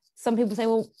some people say,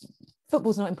 well,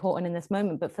 football's not important in this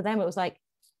moment, but for them it was like,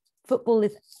 football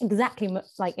is exactly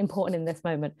like important in this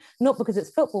moment, not because it's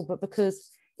football, but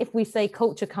because if we say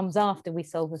culture comes after we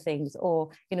solve the things, or,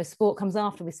 you know, sport comes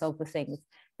after we solve the things,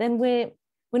 then we're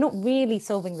not really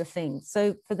solving the things.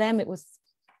 So for them it was,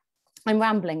 I'm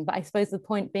rambling, but I suppose the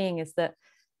point being is that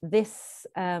this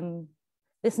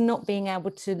this not being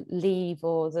able to leave,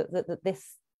 or that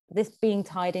this being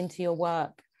tied into your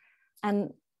work.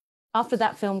 And after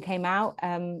that film came out,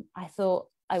 I thought,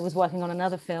 I was working on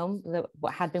another film that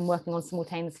had been working on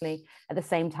simultaneously at the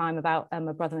same time about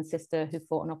a brother and sister who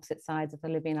fought on opposite sides of the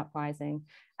Libyan uprising.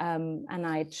 And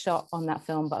I'd shot on that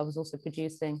film, but I was also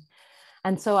producing.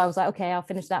 And so I was like, okay, I'll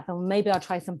finish that film. Maybe I'll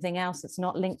try something else that's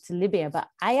not linked to Libya. But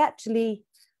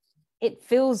it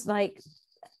feels like,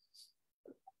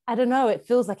 I don't know, it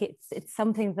feels like it's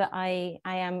something that I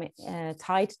am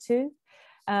tied to.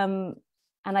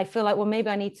 And I feel like, well, maybe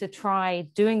I need to try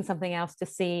doing something else to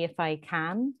see if I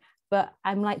can. But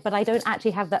I'm like, but I don't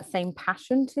actually have that same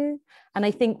passion to. And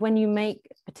I think when you make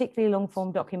particularly long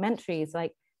form documentaries,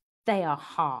 like, they are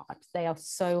hard. They are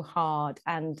so hard.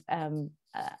 And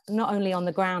not only on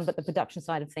the ground, but the production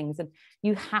side of things. And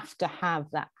you have to have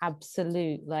that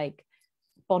absolute like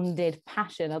bonded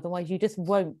passion. Otherwise you just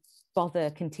won't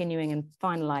bother continuing and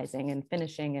finalizing and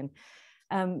finishing.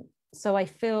 And so I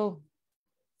feel,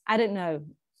 I don't know.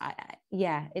 I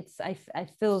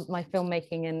feel my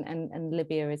filmmaking and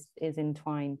Libya is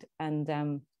entwined. And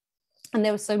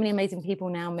there are so many amazing people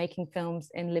now making films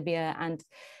in Libya, and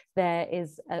there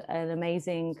is an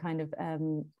amazing kind of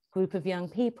group of young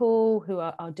people who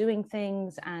are doing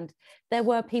things. And there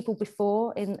were people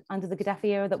before under the Gaddafi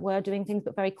era that were doing things,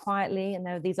 but very quietly. And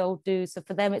there are these old dudes. So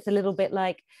for them, it's a little bit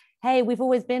like, hey, we've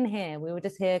always been here. We were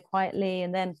just here quietly.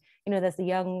 And then, you know, there's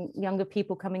the younger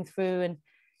people coming through, and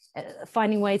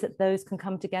finding ways that those can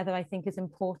come together, I think, is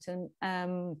important.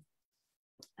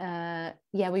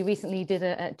 We recently did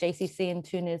at JCC in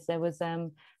Tunis, there was a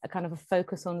kind of a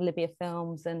focus on Libya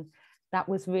films, and that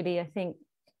was really, I think,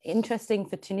 interesting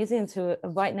for Tunisians who are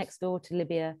right next door to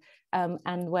Libya,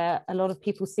 and where a lot of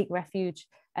people seek refuge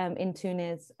in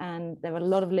Tunis, and there are a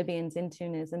lot of Libyans in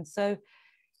Tunis. And so,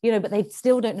 you know, but they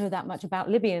still don't know that much about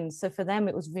Libyans. So for them,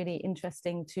 it was really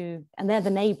interesting and they're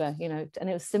the neighbor, you know, and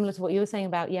it was similar to what you were saying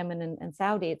about Yemen and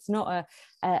Saudi. It's not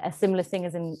a similar thing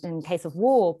as in case of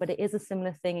war, but it is a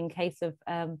similar thing in case of,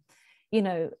 you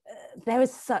know, there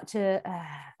is such a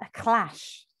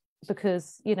clash,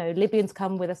 because, you know, Libyans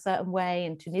come with a certain way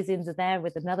and Tunisians are there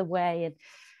with another way. And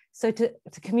so to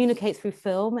communicate through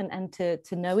film and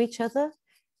to know each other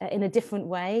in a different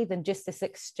way than just this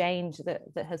exchange that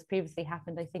has previously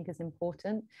happened, I think is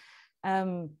important.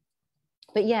 But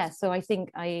yeah, so I think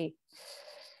it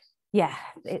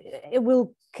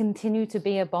will continue to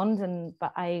be a bond,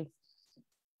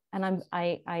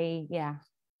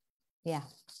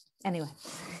 anyway.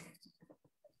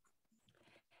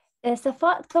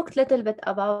 Safa talked a little bit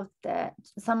about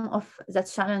some of the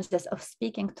challenges of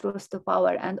speaking truth to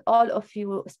power, and all of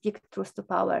you speak truth to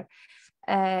power.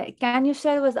 Can you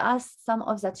share with us some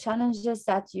of the challenges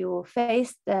that you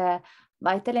faced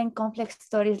by telling complex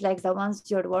stories like the ones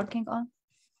you're working on?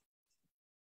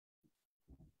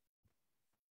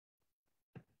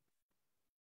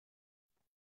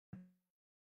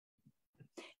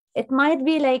 It might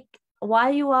be like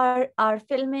while you are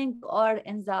filming, or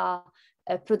in the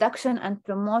production and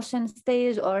promotion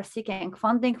stage, or seeking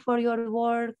funding for your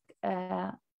work.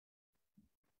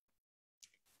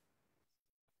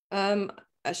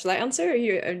 Shall I answer,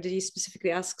 or did you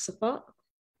specifically ask Safa?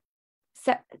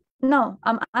 No,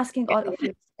 I'm asking all of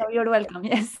you. So you're welcome.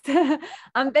 Yes,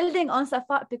 I'm building on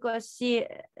Safa because she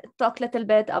talked a little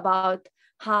bit about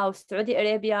how Saudi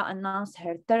Arabia announced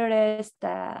her terrorist,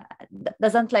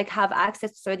 doesn't like have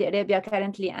access to Saudi Arabia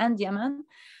currently and Yemen.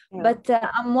 Yeah. But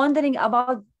I'm wondering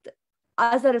about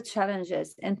other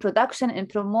challenges in production, in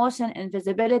promotion, in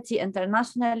visibility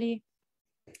internationally.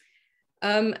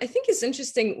 I think it's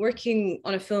interesting working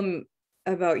on a film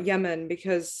about Yemen,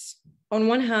 because on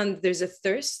one hand, there's a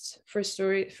thirst for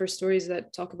stories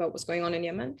that talk about what's going on in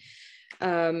Yemen.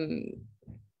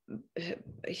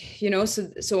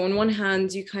 so on one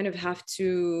hand, you kind of have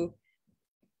to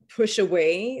push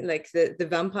away like the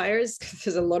vampires, because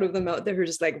there's a lot of them out there who are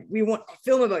just like, we want a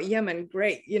film about Yemen,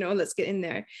 great, let's get in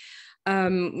there,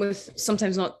 with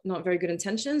sometimes not very good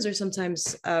intentions, or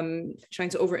sometimes trying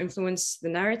to over influence the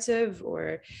narrative,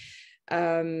 or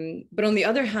but on the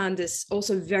other hand, it's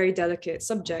also a very delicate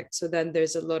subject, so then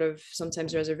there's a lot of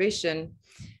sometimes reservation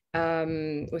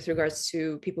with regards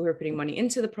to people who are putting money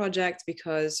into the project,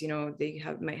 because they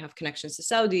might have connections to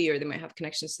Saudi, or they might have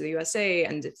connections to the USA,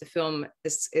 and if the film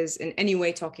is in any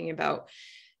way talking about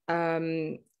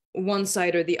one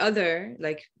side or the other,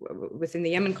 like within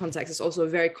the Yemen context, it's also a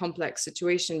very complex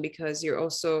situation, because you're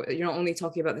not only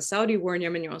talking about the Saudi war in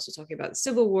Yemen, you're also talking about the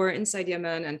civil war inside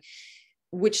Yemen, and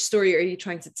which story are you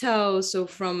trying to tell? So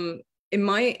in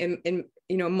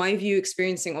my view,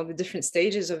 experiencing all the different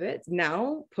stages of it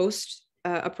now, post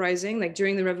uprising, like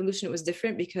during the revolution, it was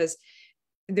different, because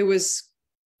there was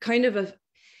kind of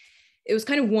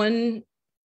one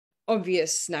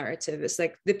obvious narrative. It's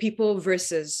like the people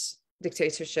versus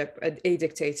dictatorship, a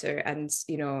dictator, and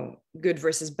good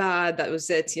versus bad. That was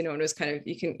it. And it was kind of,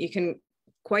 you can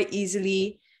quite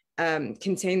easily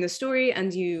contain the story,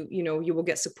 and you will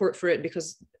get support for it,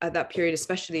 because at that period,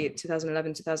 especially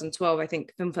 2011, 2012, I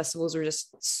think film festivals were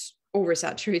just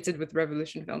oversaturated with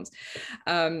revolution films,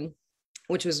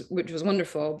 which was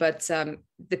wonderful. But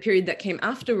the period that came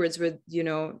afterwards, where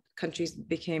countries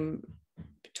became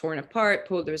torn apart,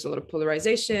 there was a lot of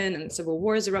polarization, and civil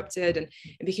wars erupted, and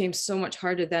it became so much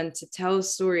harder then to tell a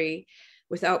story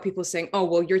without people saying, oh,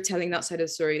 well, you're telling that side of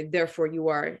the story, therefore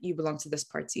you belong to this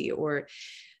party, or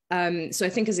so I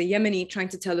think as a Yemeni trying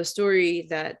to tell a story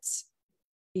that,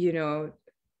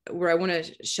 where I want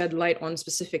to shed light on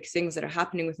specific things that are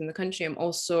happening within the country, I'm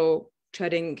also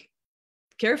treading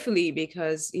carefully,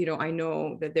 because, I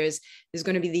know that there's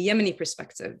going to be the Yemeni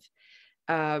perspective,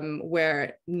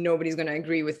 where nobody's going to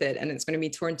agree with it, and it's going to be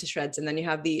torn to shreds. And then you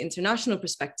have the international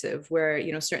perspective, where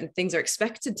certain things are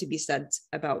expected to be said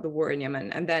about the war in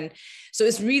Yemen. And then so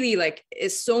it's really like,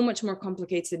 it's so much more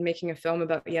complicated making a film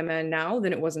about Yemen now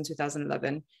than it was in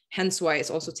 2011, hence why it's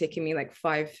also taken me like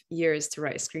 5 years to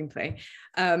write a screenplay.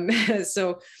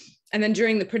 And then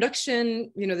during the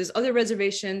production, there's other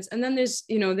reservations. And then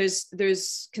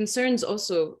there's concerns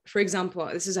also. For example,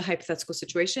 this is a hypothetical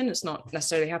situation. It's not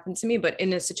necessarily happened to me, but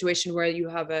in a situation where you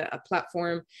have a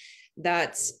platform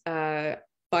that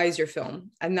buys your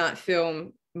film, and that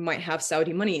film might have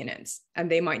Saudi money in it, and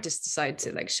they might just decide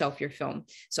to like shelf your film.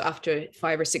 So after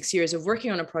 5 or 6 years of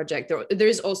working on a project,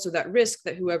 there's also that risk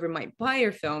that whoever might buy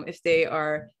your film, if they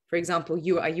are, for example,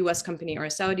 a US company or a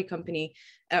Saudi company,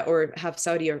 or have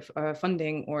Saudi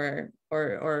funding or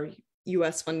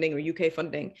US funding or UK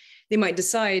funding, they might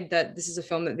decide that this is a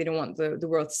film that they don't want the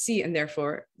world to see, and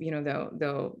therefore,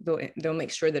 they'll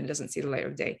make sure that it doesn't see the light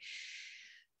of day.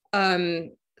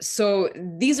 So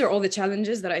these are all the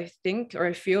challenges that I think, or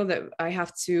I feel that I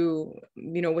have to,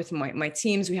 with my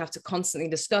teams, we have to constantly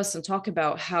discuss and talk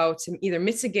about how to either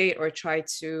mitigate or try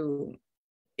to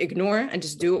ignore and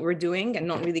just do what we're doing and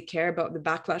not really care about the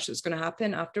backlash that's going to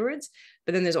happen afterwards.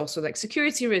 But then there's also like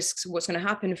security risks. What's going to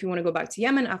happen if you want to go back to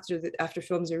Yemen after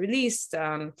films are released?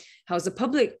 How's the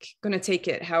public going to take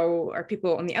it? How are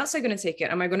people on the outside going to take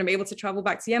it? Am I going to be able to travel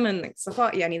back to Yemen? Like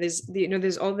Safa,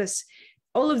 there's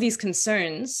all of these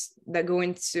concerns that go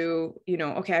into,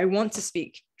 okay, I want to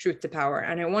speak truth to power,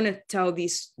 and I want to tell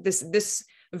this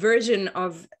version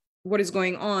of what is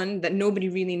going on that nobody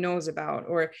really knows about,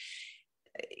 or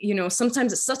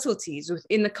sometimes it's subtleties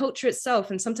within the culture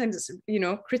itself, and sometimes it's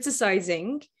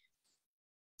criticizing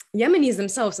Yemenis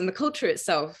themselves and the culture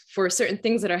itself for certain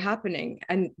things that are happening.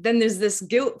 And then there's this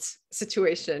guilt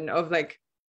situation of like,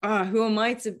 who am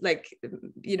I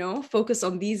to focus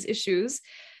on these issues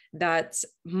that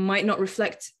might not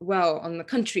reflect well on the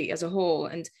country as a whole.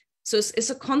 And so it's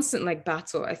a constant like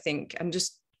battle, I think. And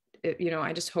just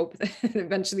I just hope that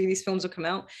eventually these films will come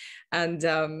out, and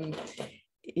I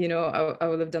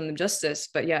will have done them justice.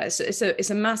 But yeah, it's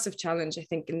a massive challenge, I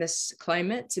think, in this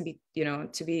climate to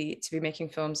be making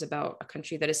films about a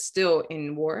country that is still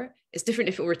in war. It's different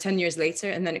if it were 10 years later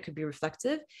and then it could be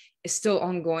reflective. It's still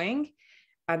ongoing,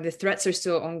 and the threats are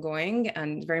still ongoing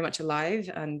and very much alive.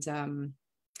 And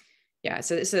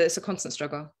it's a constant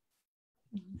struggle.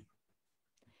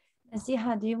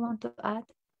 Naziha, do you want to add?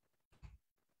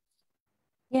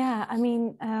 Yeah, I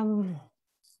mean,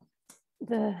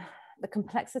 the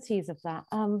complexities of that.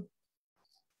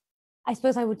 I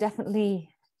suppose I would definitely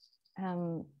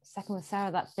second with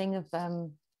Sarah that thing of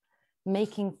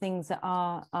making things that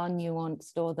are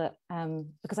nuanced, or that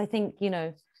because I think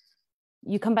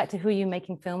you come back to who you're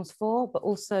making films for, but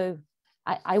also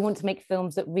I want to make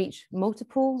films that reach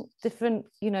multiple different,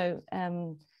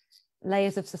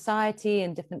 layers of society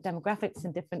and different demographics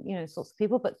and different, sorts of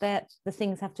people, but the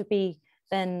things have to be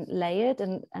then layered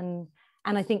and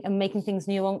I think and making things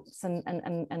nuanced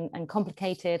and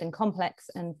complicated and complex.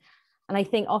 And I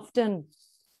think often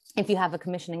if you have a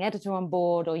commissioning editor on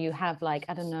board, or you have like,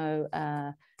 I don't know,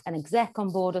 an exec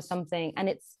on board or something, and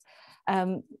it's,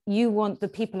 you want the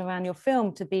people around your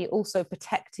film to be also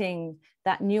protecting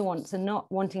that nuance and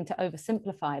not wanting to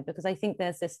oversimplify, because I think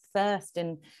there's this thirst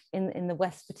in the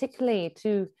West particularly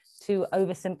to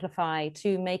oversimplify,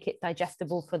 to make it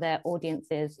digestible for their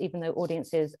audiences, even though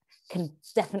audiences can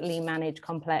definitely manage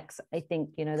complex. I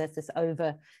think, there's this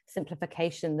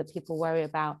oversimplification that people worry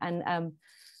about. And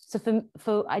so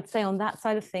for I'd say on that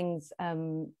side of things,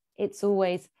 it's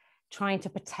always trying to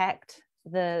protect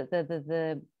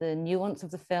the nuance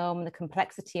of the film and the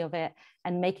complexity of it,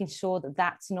 and making sure that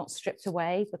that's not stripped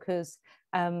away, because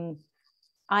I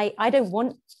don't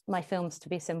want my films to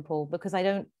be simple, because I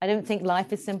don't think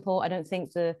life is simple. I don't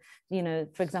think for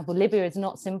example, Libya is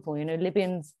not simple.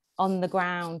 Libyans on the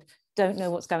ground don't know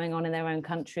what's going on in their own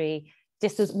country,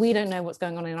 just as we don't know what's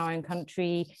going on in our own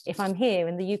country if I'm here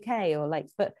in the UK,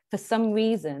 but for some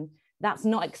reason that's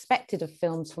not expected of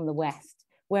films from the West.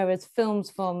 Whereas films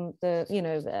from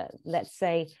let's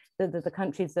say the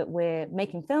countries that we're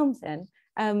making films in,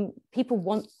 people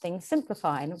want things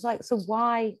simplified. And it was like, so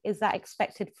why is that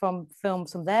expected from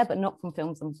films from there, but not from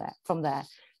films from there?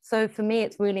 So for me,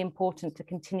 it's really important to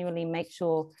continually make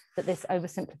sure that this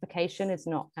oversimplification is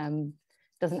not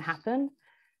doesn't happen.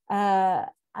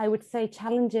 I would say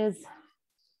challenges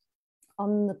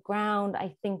on the ground,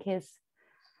 I think there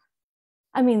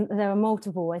are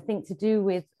multiple, I think, to do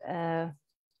with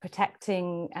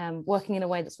protecting, working in a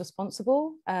way that's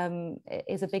responsible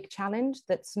is a big challenge.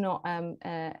 That's not,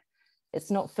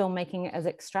 it's not filmmaking as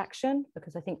extraction,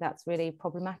 because I think that's really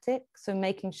problematic. So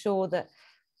making sure that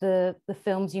the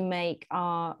films you make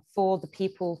are for the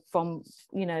people from,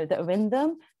 that are in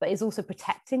them, but is also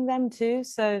protecting them too.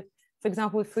 So for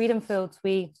example, with Freedom Fields,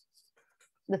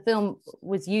 the film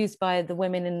was used by the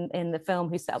women in the film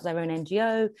who set up their own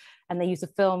NGO, and they use the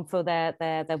film for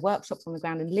their workshops on the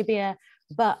ground in Libya,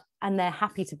 and they're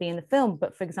happy to be in the film.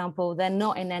 But for example, they're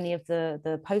not in any of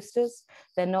the posters,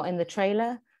 they're not in the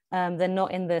trailer, they're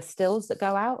not in the stills that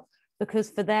go out, because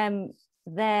for them,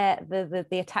 the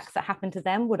attacks that happen to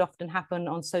them would often happen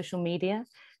on social media.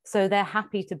 So they're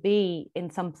happy to be in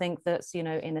something that's, in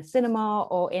a cinema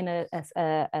or in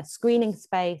a screening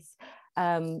space,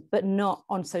 but not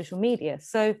on social media.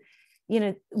 So,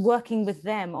 working with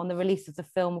them on the release of the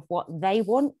film of what they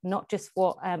want, not just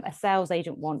what a sales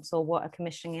agent wants or what a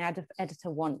commissioning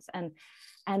editor wants.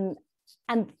 And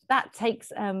that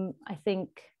takes, I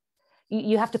think,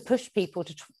 you have to push people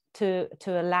to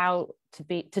allow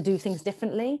to do things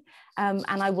differently. And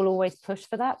I will always push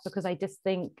for that, because I just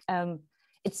think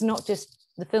it's not just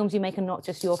the films you make are not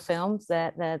just your films,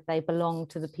 they belong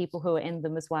to the people who are in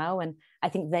them as well. And I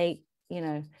think they,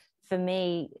 for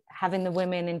me, having the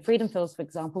women in Freedom Fields, for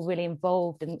example, really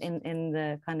involved in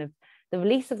the kind of the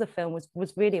release of the film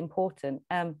was really important.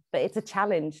 But it's a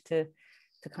challenge to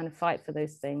kind of fight for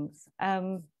those things.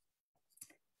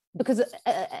 Because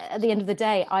at the end of the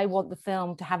day, I want the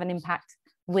film to have an impact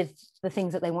with the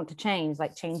things that they want to change,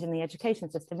 like changing the education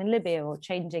system in Libya, or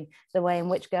changing the way in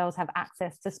which girls have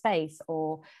access to space,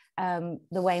 or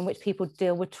the way in which people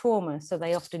deal with trauma. So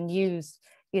they often use,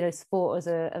 sport as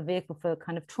a vehicle for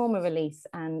kind of trauma release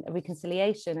and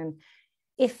reconciliation. And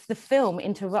if the film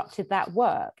interrupted that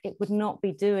work, it would not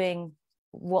be doing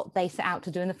what they set out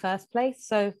to do in the first place.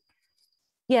 So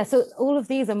yeah, so all of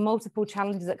these are multiple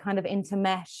challenges that kind of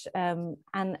intermesh, and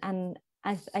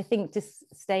I think just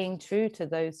staying true to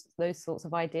those sorts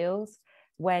of ideals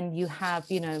when you have,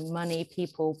 money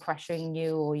people pressuring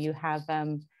you, or you have,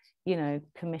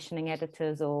 commissioning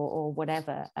editors or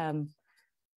whatever.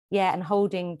 And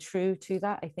holding true to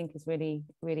that, I think, is really,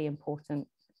 really important.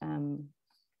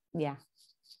 Yeah.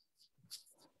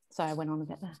 Sorry, I went on a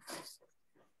bit there.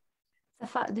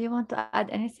 Safa, do you want to add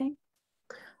anything?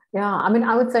 Yeah,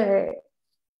 I would say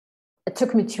it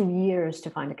took me 2 years to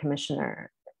find a commissioner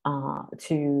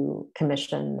to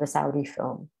commission the Saudi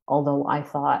film, although I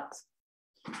thought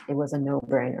it was a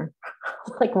no-brainer.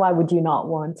 Like, why would you not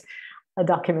want a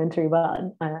documentary about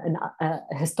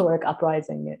a historic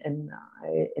uprising in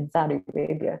Saudi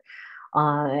Arabia?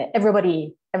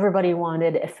 Everybody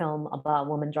wanted a film about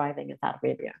women driving in Saudi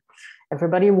Arabia.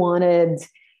 Everybody wanted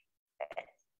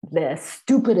the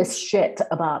stupidest shit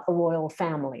about the royal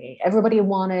family. Everybody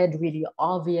wanted really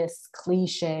obvious,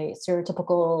 cliche,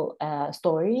 stereotypical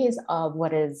stories of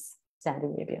what is Saudi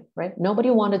Arabia, right? Nobody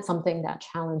wanted something that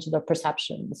challenged their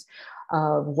perceptions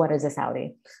of what is a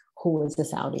Saudi, who is a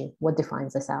Saudi, what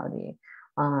defines a Saudi.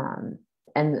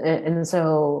 And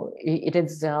so it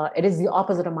is the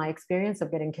opposite of my experience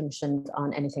of getting commissioned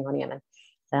on anything on Yemen.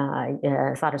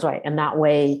 That is right. And that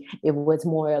way, it was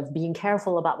more of being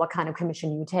careful about what kind of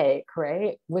commission you take,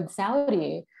 right? With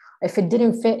Saudi, if it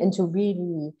didn't fit into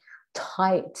really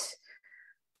tight,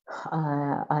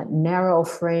 narrow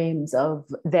frames of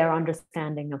their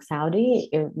understanding of Saudi,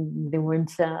 they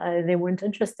weren't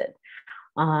interested.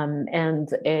 And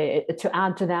to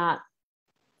add to that,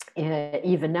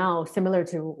 even now, similar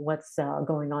to what's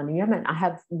going on in Yemen, I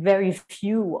have very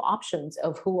few options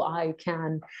of who I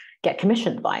can get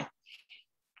commissioned by.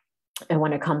 And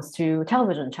when it comes to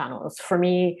television channels, for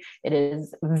me, it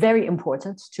is very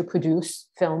important to produce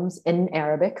films in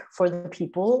Arabic for the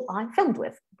people I filmed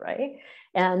with, right?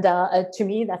 And to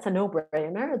me, that's a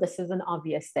no-brainer. This is an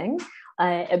obvious thing,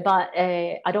 but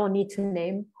I don't need to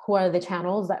name who are the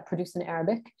channels that produce in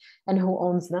Arabic and who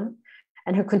owns them,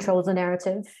 and who controls the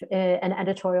narrative and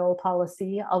editorial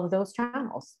policy of those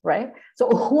channels, right? So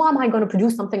who am I going to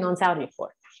produce something on Saudi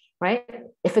for, right?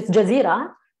 If it's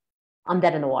Jazeera, I'm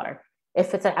dead in the water.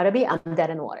 If it's an Arabi, I'm dead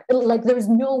in the water. Like, there's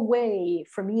no way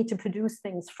for me to produce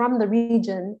things from the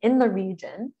region, in the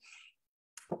region,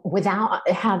 without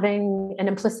having an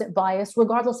implicit bias,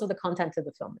 regardless of the content of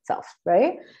the film itself,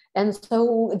 right? And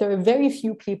so there are very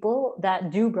few people that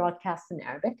do broadcast in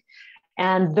Arabic.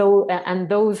 And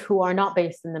those who are not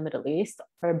based in the Middle East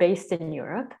are based in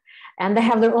Europe, and they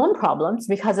have their own problems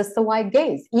because it's the wide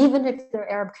gaze. Even if they're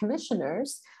Arab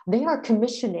commissioners, they are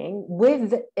commissioning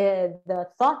with the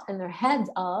thought in their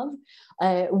heads of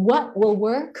what will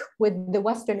work with the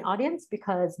Western audience,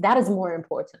 because that is more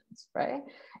important, right?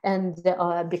 And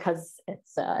because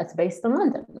it's based in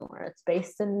London, or it's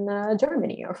based in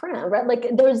Germany or France, right?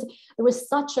 Like, there was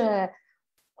such a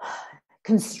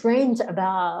constraint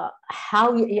about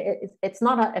how it's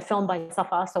not a film by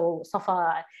Safa, so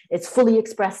Safa is fully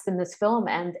expressed in this film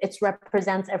and it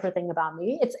represents everything about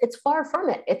me. It's far from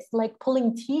it. It's like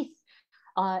pulling teeth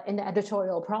in the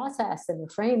editorial process, in the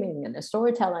framing, and the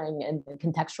storytelling, and the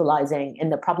contextualizing,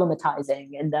 and the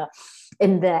problematizing, and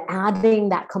the adding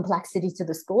that complexity to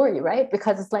the story, right?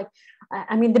 Because it's like,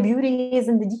 I mean, the beauty is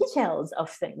in the details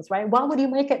of things, right? Why would you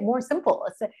make it more simple?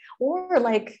 Or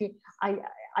like,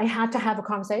 I had to have a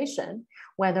conversation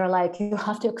where they're like, you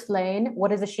have to explain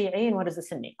what is a Shi'i and what is a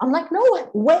Sunni. I'm like, no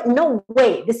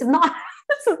way, this is not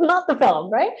the film,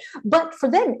 right? But for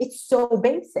them, it's so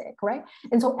basic, right?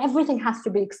 And so everything has to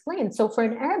be explained. So for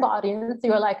an Arab audience,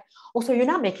 you're like, oh, so you're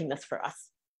not making this for us,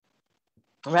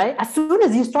 right? As soon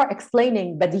as you start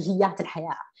explaining badihiyat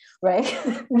al-haya, right?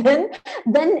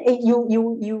 then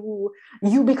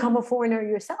you become a foreigner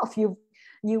yourself. You've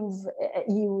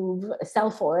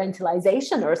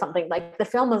self-orientalization or something. Like, the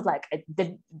film is like,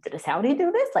 did a Saudi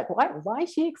do this? Like, why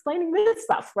is she explaining this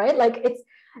stuff, right? Like,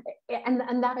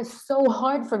 and that is so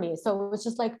hard for me. So it's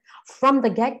just like, from the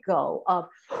get-go of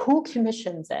who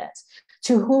commissions it,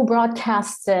 to who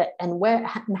broadcasts it, and where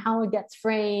and how it gets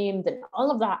framed, and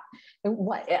all of that.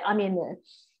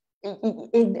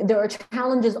 There are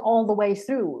challenges all the way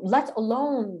through, let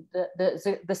alone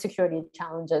the security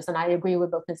challenges. And I agree with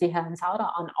both Naziha and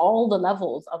Saura on all the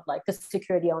levels of like the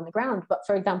security on the ground. But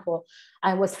for example,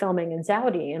 I was filming in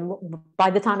Saudi, and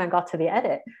by the time I got to the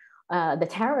edit, the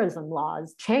terrorism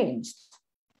laws changed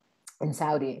in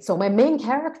Saudi. So my main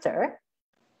character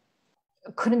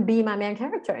couldn't be my main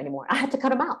character anymore. I had to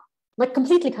cut him out. Like,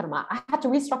 completely cut him out. I had to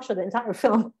restructure the entire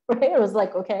film, right? It was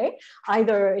like, okay,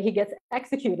 either he gets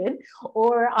executed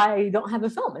or I don't have a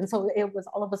film. And so it was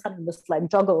all of a sudden this like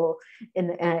juggle in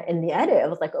the edit. It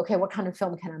was like, okay, what kind of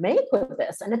film can I make with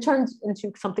this? And it turned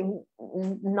into something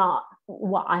not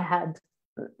what I had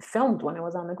filmed when I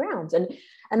was on the ground.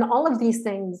 And all of these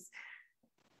things,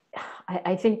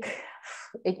 I think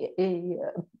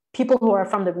people who are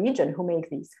from the region who make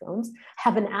these films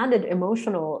have an added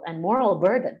emotional and moral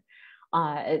burden.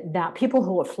 That people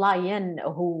who fly in,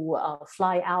 who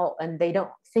fly out, and they don't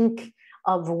think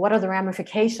of what are the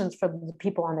ramifications for the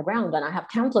people on the ground. And I have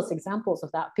countless examples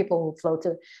of that. People who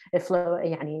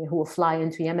will fly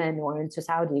into Yemen or into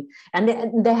Saudi, and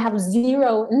they have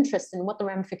zero interest in what the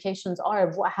ramifications are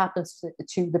of what happens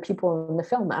to the people in the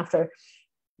film after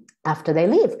they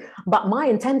leave. But my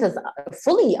intent is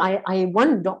fully, I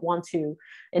don't want to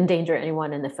endanger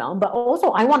anyone in the film, but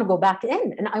also I want to go back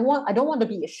in, and I don't want to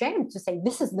be ashamed to say,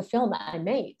 this is the film that I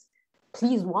made,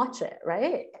 please watch it,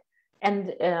 right?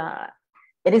 And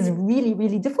it is really,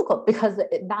 really difficult, because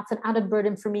that's an added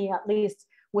burden for me, at least,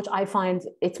 which I find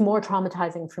it's more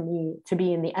traumatizing for me to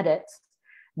be in the edit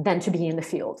than to be in the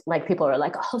field. Like people are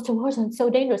like, oh, it's a war zone, it's so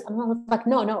dangerous. And I was like,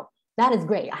 no, that is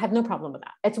great. I have no problem with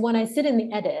that. It's when I sit in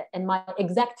the edit and my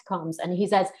exec comes and he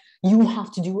says, you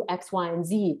have to do X, Y, and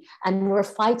Z. And we're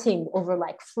fighting over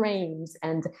like frames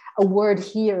and a word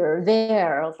here or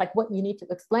there. It's like what you need to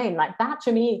explain. Like that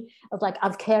to me, it's like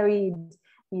I've carried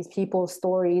these people's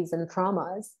stories and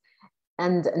traumas.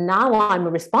 And now I'm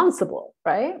responsible,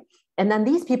 right? And then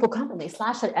these people come and they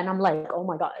slash it. And I'm like, oh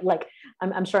my God, like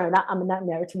I'm sure I'm a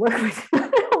nightmare to work with.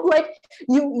 Like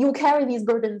you carry these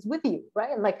burdens with you,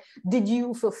 right? Like, did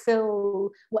you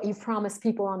fulfill what you promised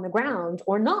people on the ground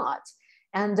or not?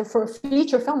 And for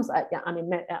feature films, I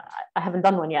haven't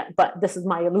done one yet, but this is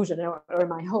my illusion or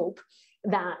my hope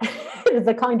that is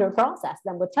a kinder process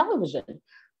than with television,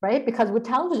 right? Because with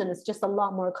television, it's just a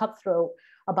lot more cutthroat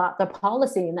about the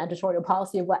policy and editorial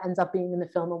policy of what ends up being in the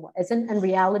film and what isn't, and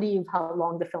reality of how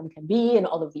long the film can be and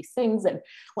all of these things and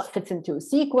what fits into a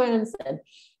sequence.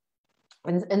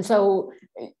 And so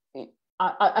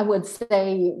I would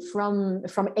say from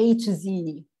A to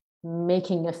Z,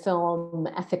 making a film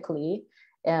ethically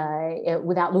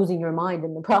without losing your mind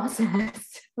in the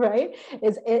process, right,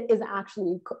 is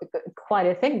actually quite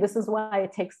a thing. This is why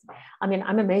it takes, I mean,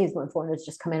 I'm amazed when foreigners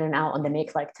just come in and out and they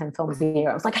make like 10 films a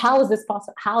year. I was like, how is this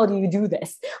possible? How do you do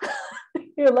this?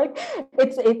 You're like,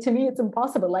 to me, it's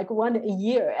impossible. Like one a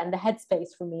year, and the headspace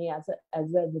for me, as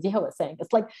Naziha was saying,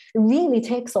 it's like, it really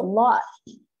takes a lot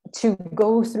to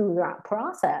go through that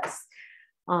process.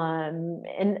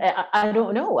 And I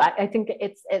don't know. I think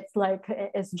it's like,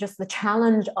 it's just the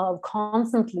challenge of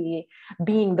constantly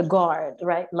being the guard,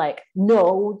 right? Like,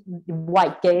 no,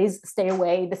 white gaze, stay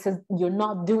away. You're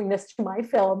not doing this to my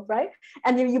film, right?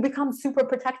 And you become super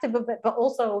protective of it, but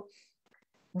also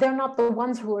they're not the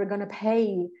ones who are going to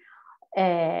pay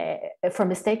for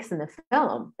mistakes in the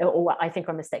film, or what I think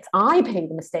are mistakes. I pay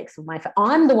the mistakes of my film.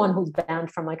 I'm the one who's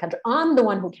banned from my country. I'm the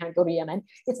one who can't go to Yemen.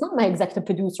 It's not my executive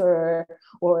producer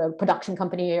or a production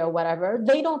company or whatever.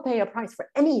 They don't pay a price for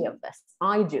any of this.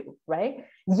 I do, right?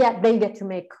 Yet they get to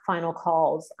make final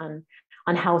calls on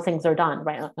how things are done,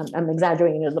 right? I'm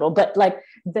exaggerating a little, but like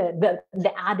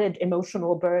the added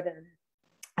emotional burden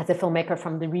as a filmmaker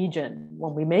from the region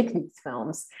when we make these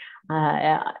films,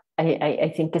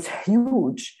 I think is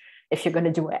huge if you're going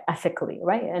to do it ethically,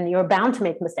 right? And you're bound to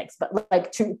make mistakes, but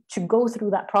like to go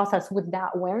through that process with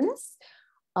that awareness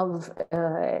of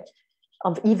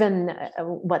even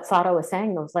what Sarah was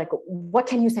saying, I was like, what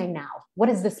can you say now? What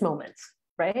is this moment?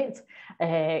 Right?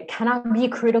 Can I be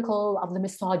critical of the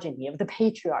misogyny, of the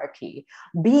patriarchy,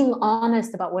 being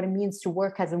honest about what it means to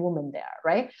work as a woman there,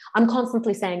 right? I'm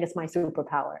constantly saying it's my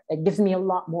superpower. It gives me a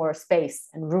lot more space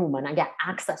and room, and I get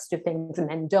access to things and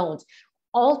men don't.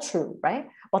 All true, right?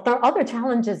 But there are other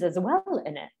challenges as well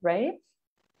in it, right?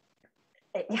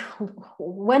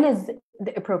 When is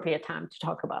the appropriate time to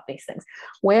talk about these things?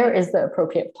 Where is the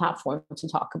appropriate platform to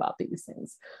talk about these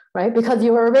things, right? Because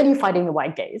you're already fighting the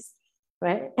white gaze,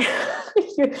 right?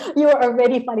 You're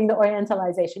already fighting the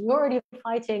orientalization. You're already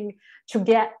fighting to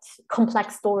get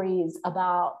complex stories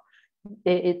about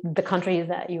the countries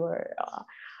that you're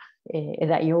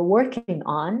working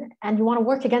on, and you want to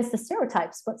work against the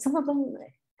stereotypes, but some of them.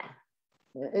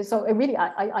 So it really,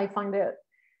 I find that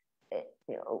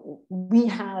we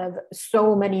have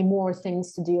so many more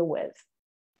things to deal with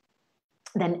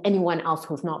than anyone else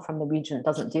who's not from the region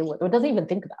doesn't deal with or doesn't even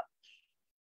think about.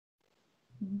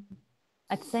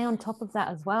 I'd say on top of that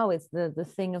as well is the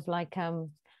thing of like,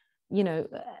 you know,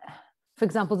 for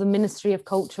example, the Ministry of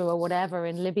Culture or whatever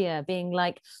in Libya being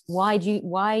like, why do you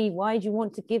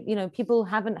want to give, you know, people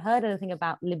haven't heard anything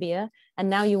about Libya and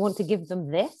now you want to give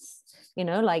them this, you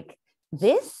know, like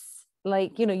this,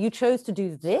 like, you know, you chose to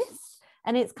do this.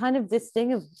 And it's kind of this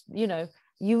thing of, you know,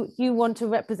 you want to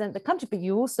represent the country, but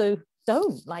you also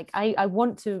don't. Like, I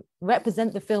want to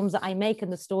represent the films that I make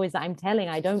and the stories that I'm telling.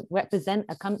 I don't represent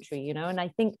a country, you know. And I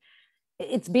think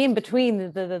it's being between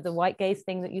the white gaze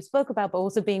thing that you spoke about, but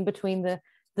also being between the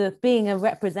being a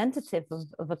representative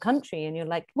of a country, and you're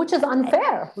like, which is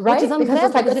unfair, right? Which is unfair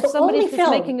because if somebody's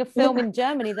just making a film in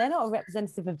Germany, they're not a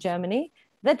representative of Germany.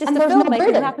 They're just a filmmaker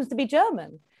who happens to be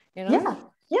German, you know.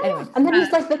 Yeah. Anyway. And then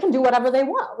it's like they can do whatever they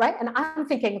want, right? And I'm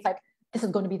thinking, it's like, this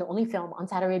is going to be the only film on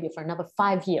Saudi Arabia for another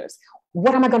 5 years.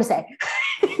 What am I going to say?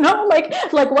 You know, like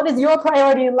what is your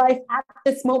priority in life at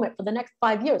this moment for the next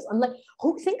 5 years? I'm like,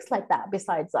 who thinks like that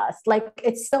besides us? Like,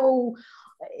 it's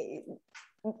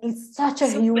such a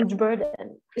huge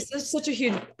burden. It's such a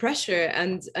huge pressure.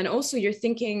 And also you're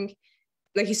thinking,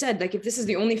 like you said, like if this is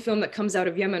the only film that comes out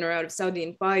of Yemen or out of Saudi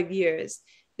in 5 years,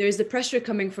 there's the pressure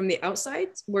coming from the outside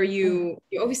where you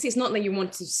obviously, it's not like you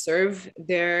want to serve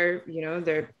their, you know,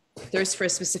 their thirst for a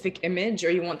specific image,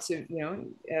 or you want to,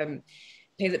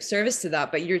 pay lip service to that,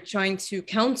 but you're trying to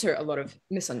counter a lot of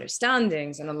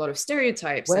misunderstandings and a lot of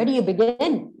stereotypes. Where do you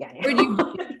begin? Where do you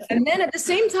begin? And then at the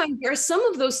same time, there are some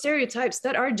of those stereotypes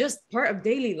that are just part of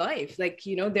daily life. Like,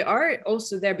 they are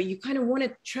also there, but you kind of want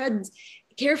to tread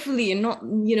carefully and not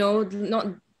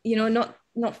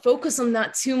focus on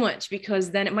that too much,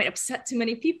 because then it might upset too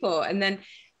many people. And then,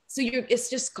 so it's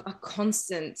just a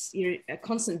constant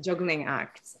juggling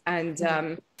act.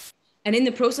 And in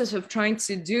the process of trying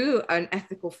to do an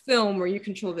ethical film where you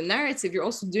control the narrative, you're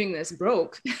also doing this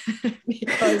broke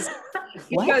because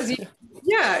we're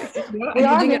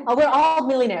all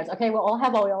millionaires. Okay, we all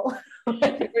have oil.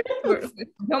 We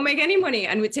don't make any money,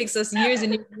 and it takes us years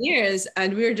and years and years,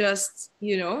 and we're just,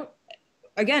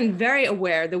 again, very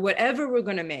aware that whatever we're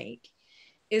going to make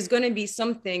is going to be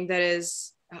something that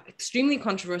is extremely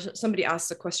controversial. Somebody asked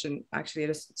a question, actually. I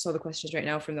just saw the questions right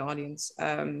now from the audience.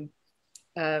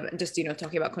 Just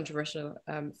talking about controversial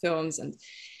films and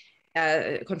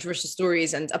controversial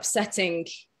stories, and upsetting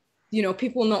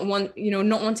people not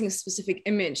wanting a specific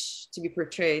image to be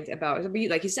portrayed about. But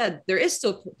like you said, there is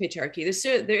still patriarchy,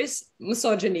 there is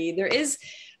misogyny, there is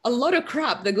a lot of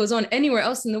crap that goes on anywhere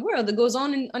else in the world, that goes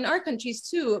on in our countries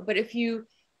too. But if you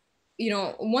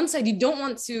on one side, you don't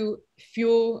want to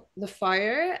fuel the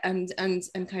fire and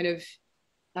kind of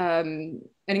and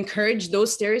encourage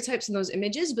those stereotypes and those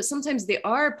images, but sometimes they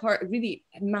are really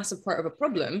a massive part of a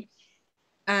problem.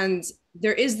 And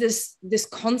there is this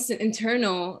constant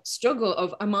internal struggle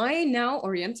of, am I now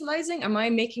orientalizing? Am I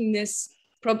making this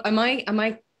am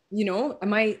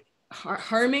I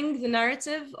harming the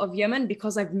narrative of Yemen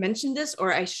because I've mentioned this,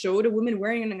 or I showed a woman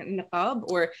wearing a niqab,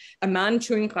 or a man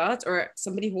chewing khat, or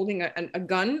somebody holding a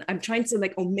gun? I'm trying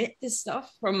to omit this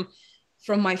stuff from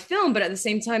my film, but at the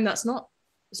same time,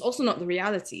 it's also not the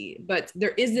reality. But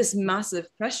there is this massive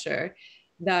pressure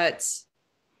that,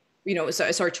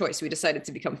 it's our choice. We decided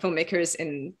to become filmmakers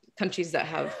in countries that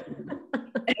have,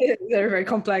 that are very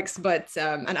complex, but,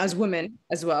 and as women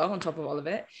as well, on top of all of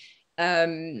it.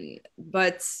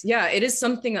 But yeah, it is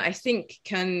something that I think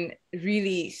can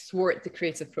really thwart the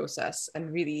creative process,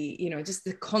 and really, just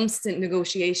the constant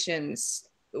negotiations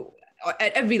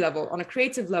at every level, on a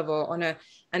creative level, on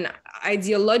an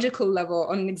ideological level,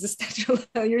 on an existential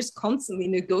level. You're just constantly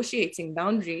negotiating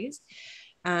boundaries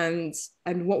and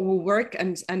what will work,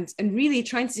 and really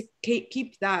trying to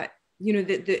keep that,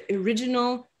 the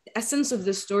original essence of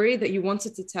the story that you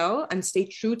wanted to tell, and stay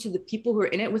true to the people who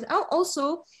are in it, without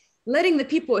also letting the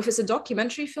people, if it's a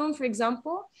documentary film, for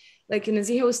example, like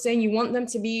Naziha was saying, you want them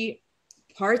to be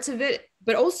part of it,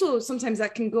 but also sometimes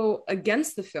that can go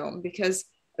against the film, because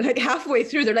halfway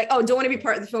through, they're like, oh, don't want to be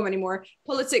part of the film anymore.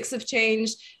 Politics have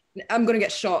changed. I'm going to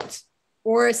get shot.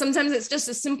 Or sometimes it's just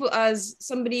as simple as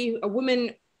a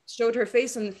woman showed her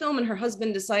face in the film, and her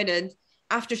husband decided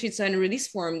after she'd signed a release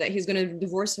form that he's going to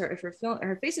divorce her if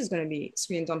her face is going to be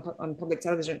screened on public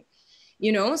television.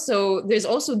 So there's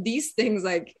also these things,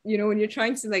 when you're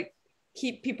trying to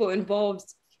keep people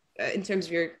involved in terms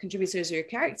of your contributors or your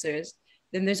characters,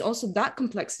 then there's also that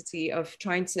complexity of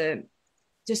trying to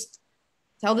just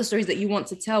tell the stories that you want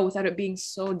to tell without it being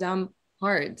so damn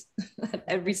hard at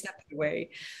every step of the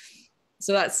way.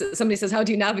 So that's, somebody says, how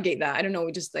do you navigate that? I don't know.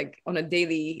 We just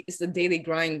it's a daily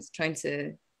grind, trying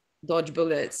to dodge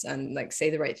bullets and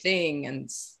say the right thing. And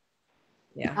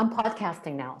yeah. I'm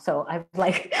podcasting now. So I'm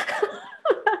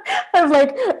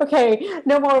okay,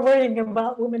 no more worrying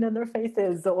about women and their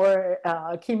faces, or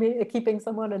keeping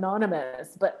someone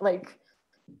anonymous. But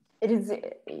it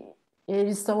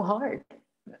is so hard.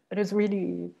 It is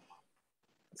really,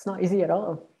 it's not easy at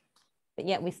all. But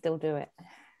yet we still do it.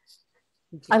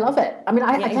 I love it. I mean,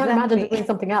 I can't imagine doing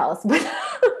something else, but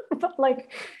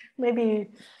maybe.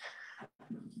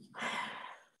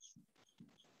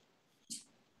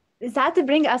 That to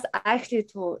bring us actually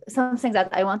to something that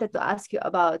I wanted to ask you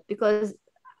about, because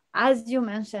as you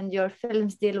mentioned, your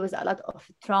films deal with a lot of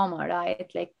trauma,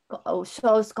 right?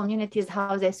 Shows communities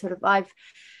how they survive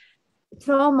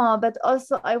trauma, but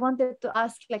also I wanted to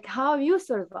ask how you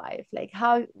survive,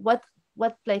 what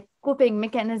coping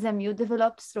mechanism you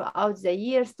developed throughout the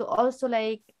years to also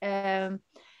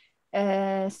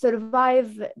survive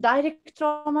direct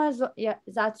traumas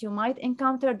that you might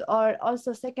encounter, or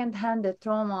also second-hand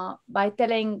trauma by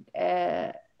telling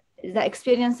the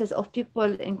experiences of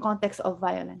people in context of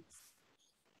violence.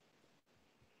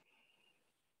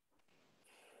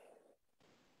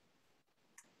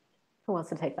 Who wants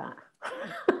to take that?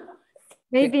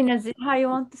 Maybe Naziha, you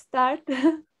want to start?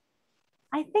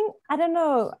 I don't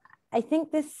know. I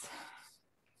think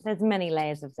there's many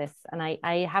layers of this, and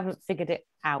I haven't figured it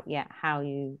out yet how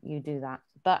you do that.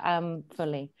 but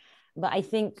fully. But I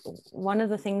think one of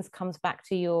the things comes back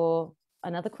to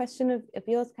another question of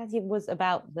yours, Cassie, was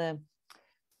about the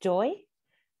joy.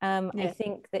 I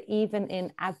think that even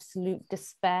in absolute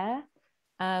despair,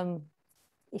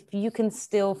 if you can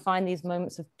still find these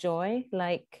moments of joy,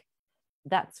 like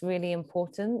that's really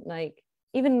important. Like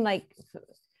even like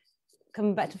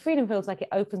coming back to freedom feels like it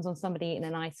opens on somebody eating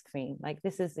an ice cream. Like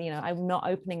this is, I'm not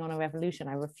opening on a revolution.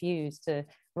 I refuse to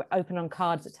open on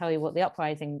cards that tell you what the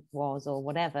uprising was or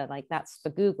whatever. Like that's for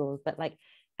Google. But like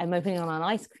I'm opening on an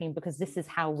ice cream because this is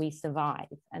how we survive,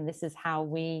 and this is how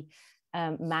we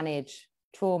manage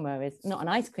trauma. Is not an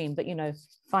ice cream, but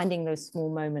finding those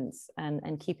small moments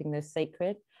and keeping those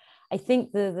sacred. I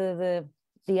think the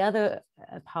other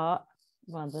part,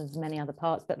 well, there's many other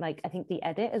parts, but like I think the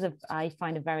edit I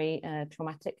find a very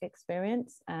traumatic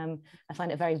experience. I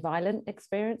find it a very violent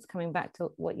experience. Coming back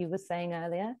to what you were saying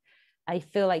earlier, I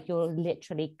feel like you're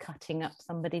literally cutting up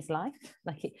somebody's life.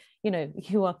 Like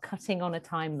you are cutting on a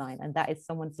timeline, and that is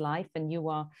someone's life, and you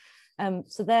are.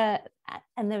 So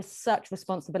there's such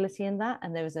responsibility in that,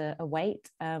 and there's a weight.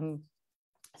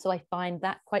 So I find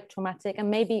that quite traumatic, and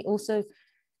maybe also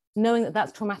knowing that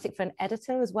that's traumatic for an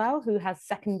editor as well, who has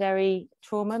secondary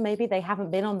trauma. Maybe they haven't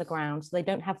been on the ground, so they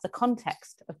don't have the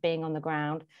context of being on the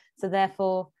ground. So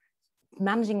therefore,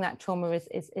 managing that trauma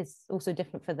is also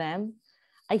different for them.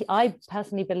 I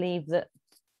personally believe that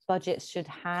budgets should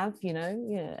have,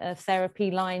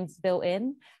 therapy lines built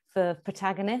in for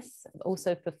protagonists,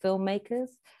 also for filmmakers,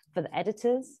 for the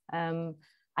editors.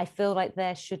 I feel like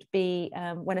there should be,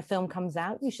 when a film comes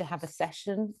out, you should have a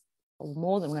session, or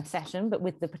more than a session, but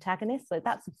with the protagonist. So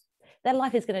their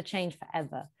life is going to change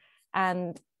forever.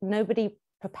 And nobody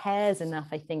prepares enough,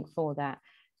 I think, for that.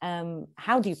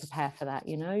 How do you prepare for that,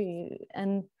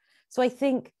 And so I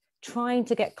think trying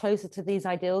to get closer to these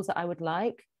ideals that I would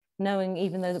like, knowing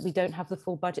even though that we don't have the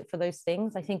full budget for those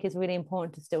things, I think is really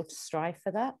important to still strive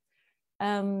for that.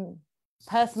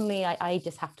 Personally, I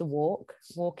just have to walk.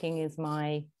 Walking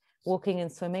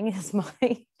and swimming is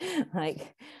my,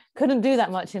 like, couldn't do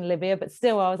that much in Libya, but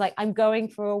still I was like, I'm going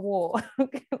for a walk.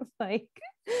 Like,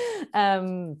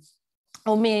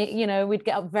 or me, we'd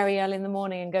get up very early in the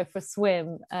morning and go for a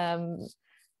swim.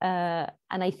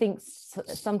 And I think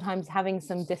sometimes having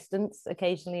some distance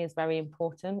occasionally is very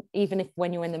important, even if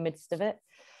when you're in the midst of it,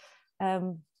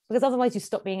 because otherwise you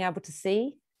stop being able to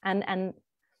see, and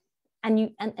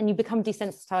you become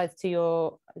desensitized to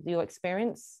your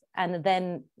experience, and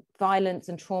then violence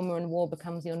and trauma and war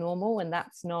becomes your normal. And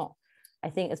that's not, I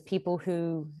think, as people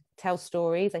who tell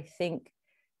stories, I think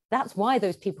that's why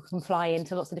those people can fly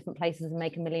into lots of different places and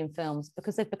make 1 million films,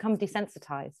 because they've become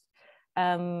desensitized.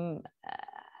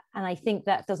 And I think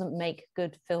that doesn't make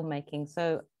good filmmaking.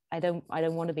 So I don't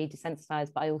want to be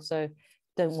desensitized, but I also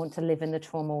don't want to live in the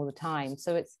trauma all the time.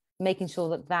 So it's making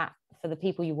sure that for the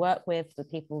people you work with, the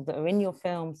people that are in your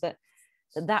films,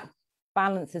 that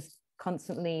balance is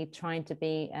constantly trying to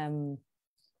be,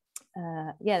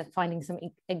 finding some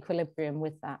equilibrium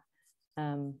with that.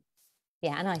 And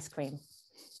ice cream.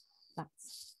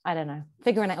 That's, I don't know,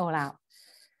 figuring it all out.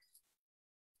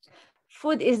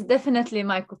 Food is definitely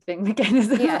my coping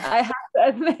mechanism. Yeah. I have to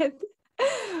admit.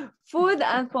 Food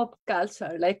and pop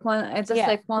culture, like want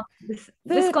this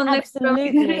disconnect.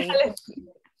 Absolutely.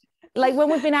 Like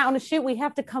when we've been out on a shoot, we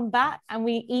have to come back and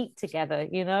we eat together,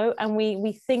 and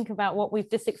we think about what we've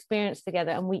just experienced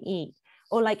together and we eat.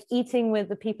 Or like eating with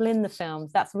the people in the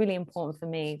films. That's really important for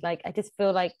me. Like I just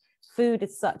feel like food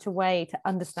is such a way to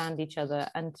understand each other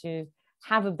and to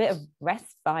have a bit of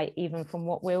respite even from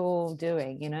what we're all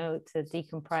doing, to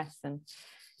decompress. And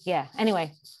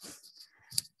anyway,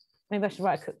 maybe I should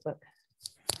write a cookbook.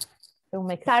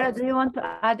 Sarah, do you want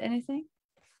to add anything?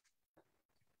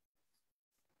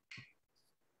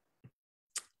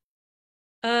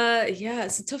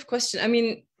 It's a tough question. I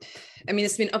mean,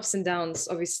 it's been ups and downs,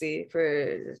 obviously,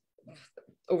 for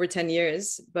over 10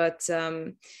 years. But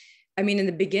in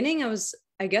the beginning,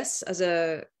 I guess, as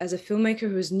a filmmaker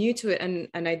who was new to it,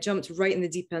 and I jumped right in the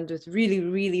deep end with really,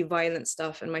 really violent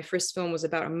stuff. And my first film was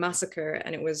about a massacre,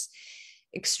 and it was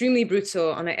extremely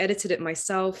brutal. And I edited it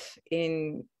myself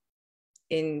in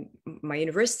my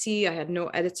university. I had no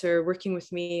editor working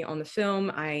with me on the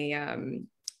film. I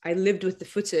lived with the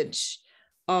footage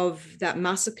of that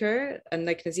massacre. And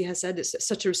like Naziha said, it's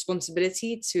such a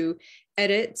responsibility to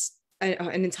edit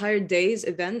an entire day's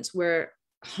event where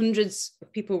hundreds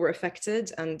of people were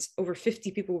affected and over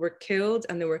 50 people were killed.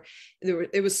 And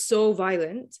it was so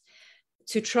violent.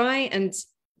 To try and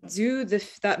do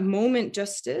that moment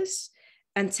justice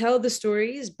and tell the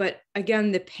stories, but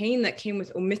again, the pain that came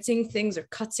with omitting things or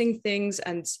cutting things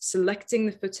and selecting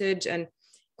the footage and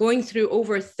going through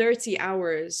over 30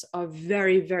 hours of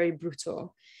very, very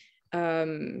brutal,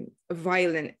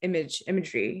 violent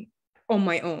imagery on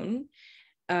my own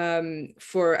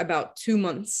for about 2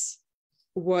 months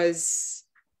was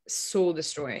soul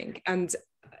destroying. And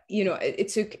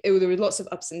there were lots of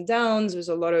ups and downs. There was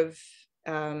a lot of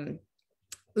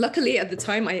luckily at the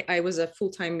time I was a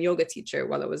full-time yoga teacher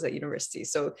while I was at university,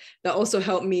 so that also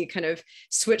helped me kind of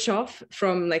switch off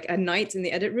from like a night in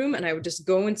the edit room, and I would just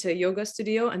go into a yoga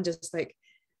studio and just like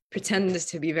pretend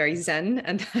to be very zen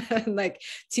and like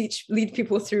lead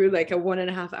people through like a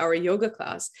 1.5 hour yoga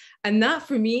class. And that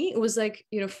for me was like,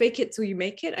 fake it till you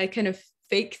make it. I kind of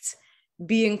faked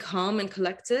being calm and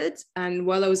collected, and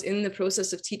while I was in the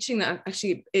process of teaching, that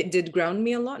actually it did ground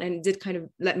me a lot, and it did kind of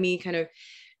let me kind of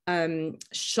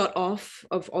shut off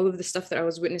of all of the stuff that I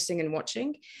was witnessing and watching,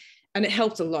 and it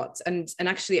helped a lot. And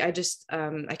actually I just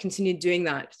I continued doing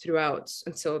that throughout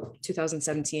until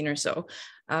 2017 or so,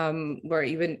 where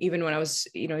even when I was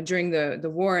during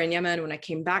the war in Yemen, when I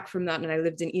came back from that and I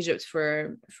lived in Egypt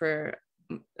for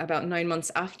about 9 months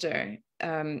after,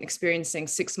 experiencing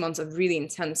 6 months of really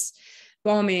intense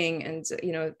bombing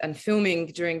and filming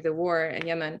during the war in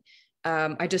Yemen.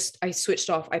 I switched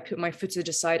off. I put my footage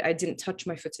aside. I didn't touch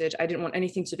my footage. I didn't want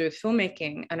anything to do with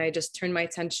filmmaking. And I just turned my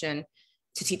attention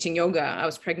to teaching yoga. I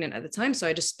was pregnant at the time, so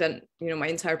I just spent, my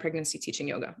entire pregnancy teaching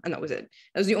yoga, and that was it.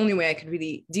 That was the only way I could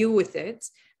really deal with it,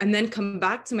 and then come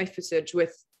back to my footage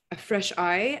with a fresh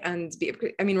eye and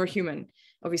we're human.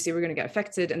 Obviously, we're going to get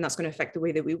affected, and that's going to affect the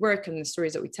way that we work and the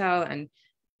stories that we tell. And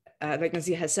like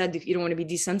Naziha has said, if you don't want to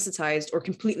be desensitized or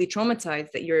completely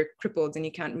traumatized that you're crippled and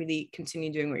you can't really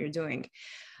continue doing what you're doing.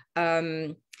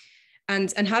 And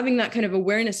having that kind of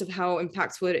awareness of how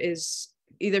impactful it is,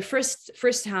 either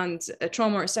firsthand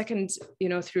trauma, or second,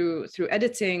 through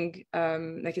editing,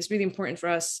 like it's really important for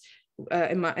us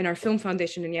in our film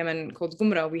foundation in Yemen called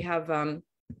Gumra.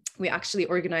 We actually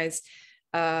organize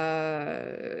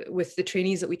with the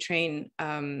trainees that we train,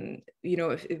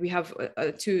 we have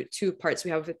two parts.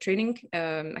 We have a training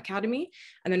academy,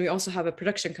 and then we also have a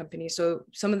production company. So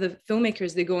some of the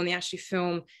filmmakers, they go and they actually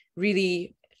film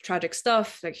really tragic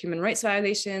stuff like human rights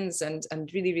violations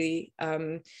and really, really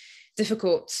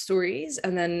difficult stories.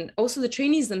 And then also the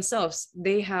trainees themselves,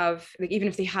 they have, like, even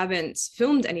if they haven't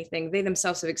filmed anything, they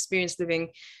themselves have experienced living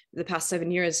the past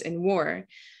 7 years in war.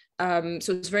 So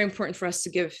it's very important for us to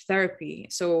give therapy.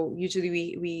 So usually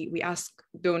we ask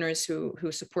donors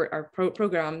who support our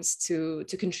programs to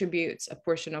contribute a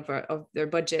portion of their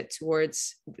budget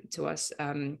towards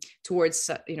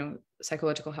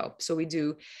psychological help. So we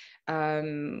do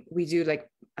like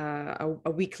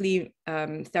a weekly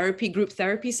group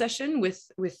therapy session with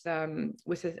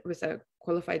a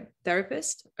qualified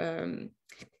therapist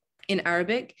in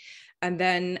Arabic, and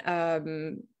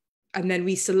then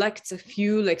we select a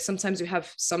few, like sometimes we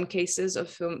have some cases of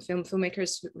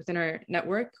filmmakers within our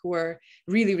network who are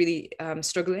really, really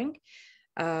struggling.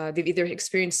 They've either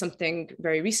experienced something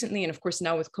very recently, and of course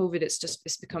now with COVID,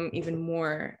 it's become even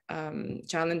more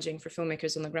challenging for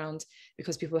filmmakers on the ground,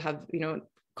 because people have,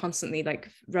 constantly like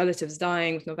relatives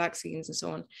dying with no vaccines and so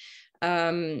on.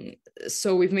 So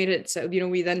we've made it so,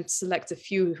 we then select a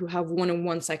few who have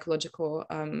one-on-one psychological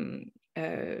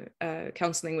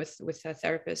counseling with a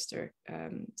therapist or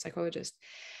psychologist.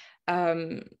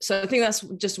 So I think that's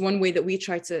just one way that we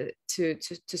try to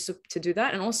do that.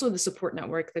 And also the support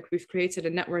network. Like we've created a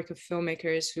network of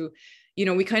filmmakers who,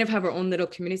 we kind of have our own little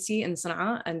community in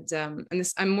Sana'a, and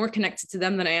this, I'm more connected to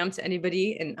them than I am to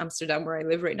anybody in Amsterdam where I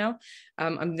live right now.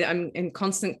 I'm in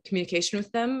constant communication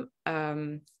with them.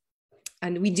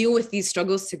 And we deal with these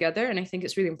struggles together. And I think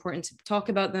it's really important to talk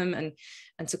about them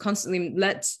and to constantly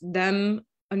let them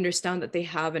understand that they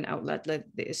have an outlet, that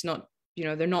it's not,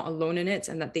 they're not alone in it,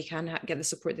 and that they can get the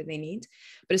support that they need.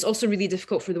 But it's also really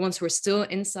difficult for the ones who are still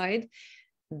inside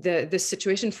this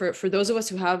situation. For those of us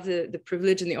who have the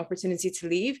privilege and the opportunity to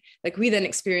leave, like we then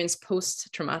experience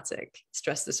post-traumatic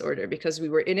stress disorder, because we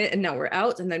were in it and now we're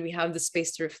out, and then we have the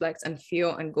space to reflect and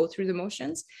feel and go through the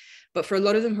motions. But for a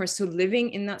lot of them who are still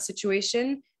living in that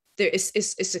situation,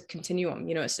 it's a continuum,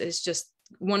 it's just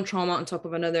one trauma on top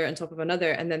of another,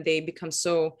 and then they become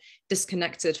so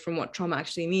disconnected from what trauma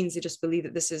actually means. They just believe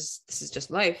that this is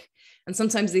just life. And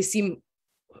sometimes they seem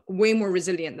way more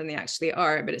resilient than they actually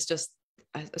are, but it's just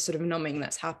a sort of numbing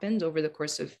that's happened over the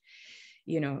course of,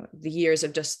 the years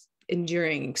of just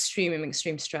enduring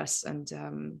extreme stress and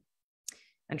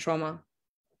trauma.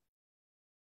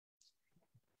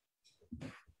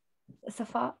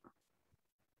 Safa?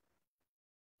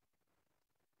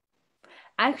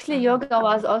 Actually, yoga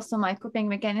was also my coping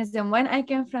mechanism when I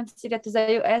came from Syria to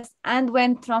the US and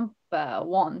when Trump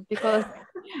won, because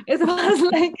It was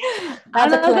like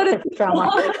That's a another collective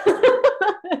trauma.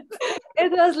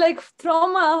 It was like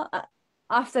trauma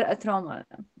after a trauma.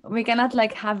 We cannot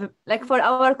like have, like, for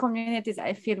our communities,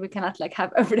 I feel we cannot like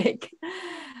have a break.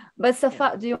 But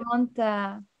Safa, do you want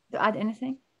to add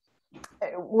anything?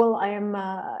 Well, I am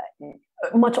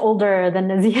much older than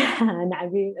Naziha and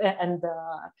Abi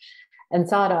and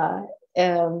Sarah.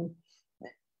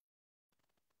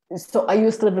 So I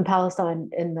used to live in Palestine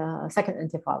in the second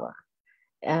Intifada,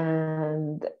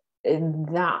 and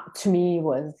that to me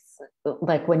was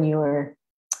like when you're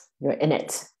in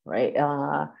it, right?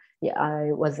 Yeah,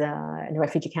 I was in a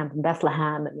refugee camp in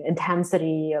Bethlehem, and the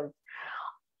intensity of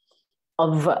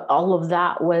all of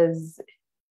that was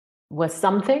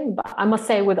something. But I must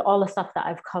say, with all the stuff that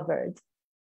I've covered,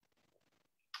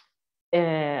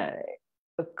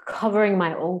 covering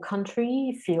my own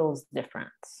country feels different,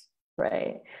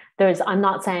 right? I'm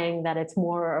not saying that it's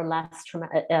more or less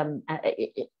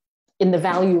in the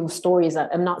value of stories.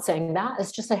 I'm not saying that.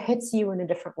 It's just it hits you in a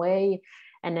different way,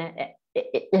 and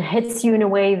it hits you in a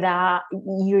way that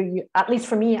you, at least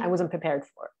for me, I wasn't prepared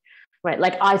for, right?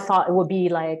 Like I thought it would be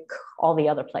like all the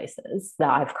other places that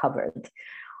I've covered.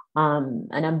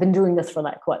 And I've been doing this for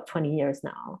like, 20 years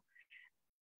now.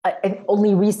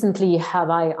 Only recently have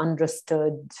I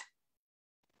understood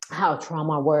how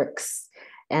trauma works.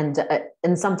 And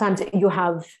sometimes you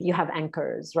have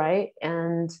anchors, right?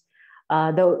 And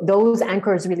those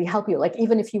anchors really help you. Like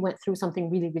even if you went through something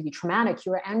really, really traumatic,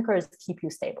 your anchors keep you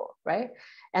stable, right?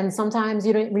 And sometimes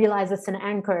you don't realize it's an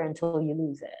anchor until you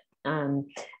lose it.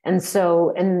 And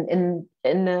so in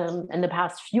the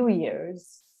past few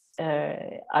years,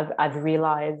 I've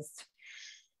realized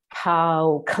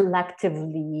how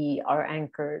collectively our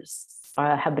anchors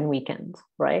have been weakened,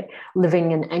 right?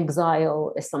 Living in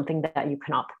exile is something that you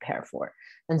cannot prepare for.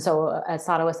 And so as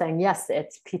Sarah was saying, yes,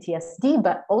 it's PTSD,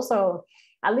 but also,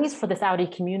 at least for the Saudi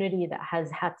community that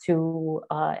has had to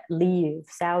leave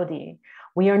Saudi,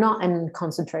 we are not in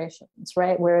concentrations,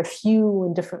 right? We're a few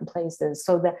in different places.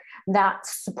 So that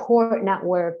support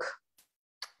network,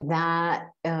 that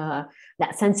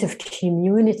sense of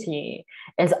community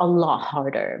is a lot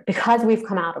harder because we've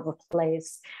come out of a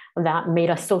place that made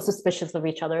us so suspicious of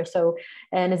each other. So,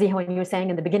 Naziha, when you were saying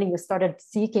in the beginning, you started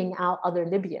seeking out other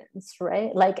Libyans,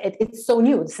 right? Like it's so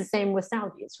new. It's the same with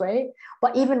Saudis, right?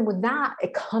 But even with that,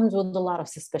 it comes with a lot of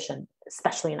suspicion,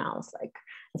 especially now. It's like,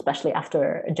 especially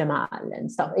after Jamal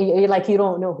and stuff. You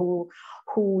don't know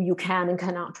who you can and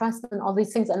cannot trust and all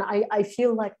these things. And I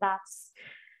feel like that's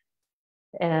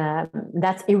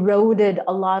eroded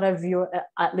a lot of your,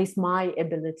 at least my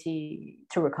ability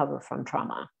to recover from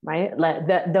trauma, right? Like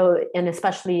and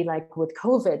especially like with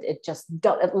COVID, it just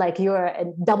like you're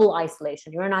in double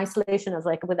isolation. You're in isolation as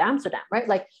like with Amsterdam, right?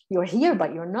 Like you're here,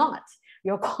 but you're not.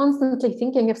 You're constantly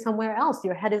thinking of somewhere else.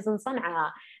 Your head is in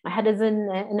Sana'a. My head is in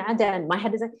Aden. My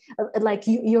head is in, like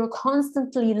you're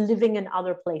constantly living in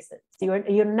other places.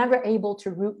 You're never able to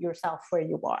root yourself where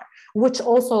you are, which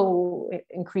also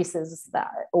increases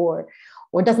that or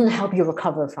doesn't help you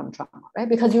recover from trauma, right?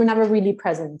 Because you're never really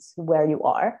present where you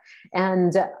are.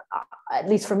 And at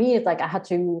least for me, it's like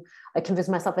I convince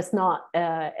myself it's not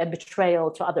a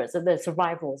betrayal to others, the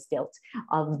survival's guilt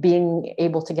of being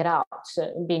able to get out,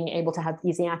 being able to have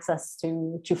easy access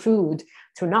to food,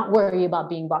 to not worry about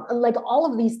being bombed. Like all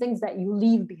of these things that you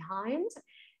leave behind,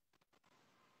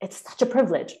 it's such a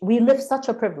privilege. We live such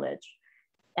a privilege.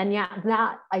 And yeah,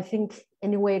 that I think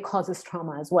in a way causes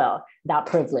trauma as well, that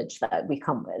privilege that we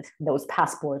come with, those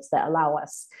passports that allow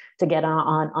us to get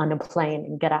on a plane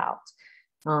and get out.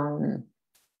 And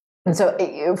so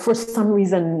for some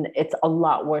reason, it's a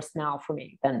lot worse now for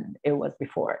me than it was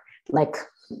before. Like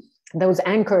those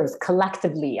anchors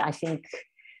collectively, I think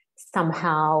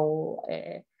somehow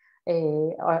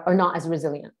are not as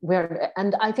resilient.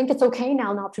 And I think it's okay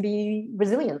now not to be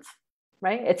resilient,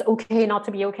 right? It's okay not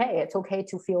to be okay. It's okay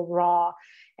to feel raw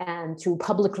and to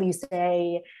publicly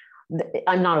say,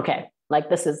 I'm not okay. Like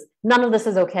none of this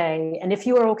is okay. And if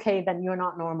you are okay, then you're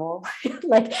not normal.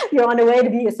 Like you're on a way to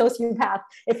be a sociopath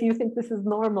if you think this is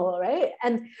normal, right?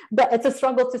 But it's a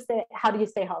struggle to say, how do you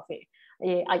stay healthy?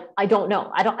 I don't know.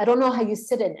 I don't know how you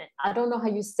sit in it. I don't know how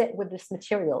you sit with this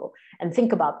material and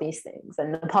think about these things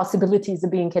and the possibilities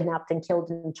of being kidnapped and killed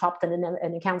and chopped in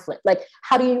a conflict. Like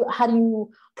how do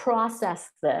you process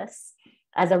this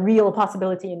as a real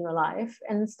possibility in your life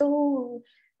and still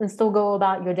go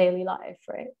about your daily life,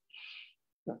 right?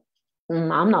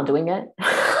 I'm not doing it.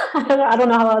 I don't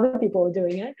know how other people are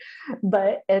doing it,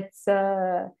 but it's.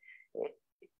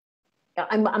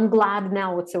 I'm glad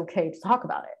now it's okay to talk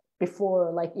about it,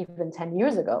 before, like even 10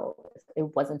 years ago, it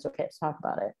wasn't okay to talk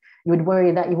about it. You would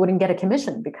worry that you wouldn't get a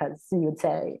commission because you would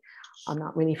say, I'm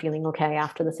not really feeling okay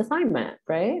after this assignment,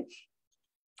 right?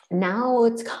 Now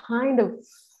it's kind of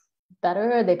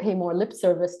better. They pay more lip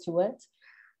service to it.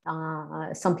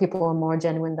 Some people are more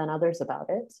genuine than others about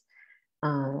it.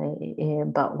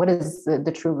 But what is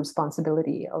the true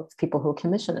responsibility of people who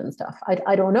commission and stuff?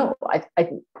 I don't know.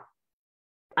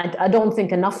 I don't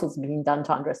think enough is being done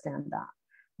to understand that,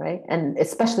 right? And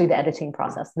especially the editing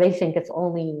process. They think it's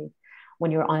only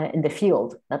when you're in the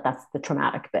field that's the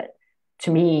traumatic bit.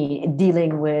 To me,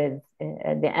 dealing with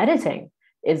the editing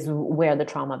is where the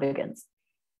trauma begins.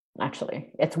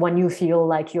 Actually, it's when you feel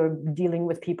like you're dealing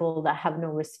with people that have no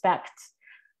respect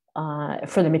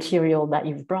for the material that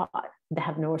you've brought. They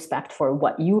have no respect for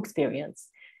what you experience,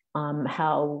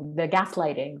 how the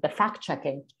gaslighting, the fact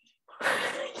checking,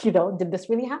 did this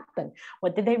really happen?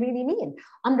 What did they really mean?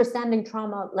 Understanding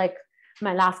trauma, like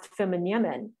my last film in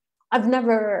Yemen, I've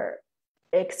never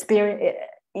experienced.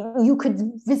 You could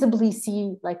visibly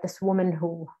see like this woman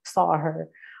who saw her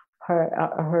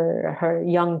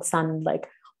young son like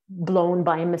blown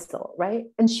by a missile, right?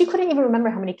 And she couldn't even remember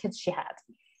how many kids she had.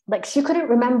 Like she couldn't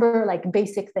remember like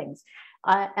basic things.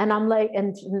 And I'm like,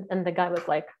 and the guy was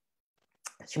like,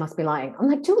 she must be lying. I'm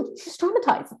like, dude, she's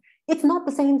traumatized. It's not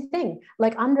the same thing.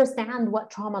 Like understand what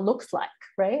trauma looks like,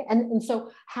 right? And so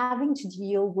having to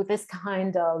deal with this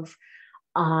kind of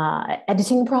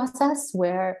editing process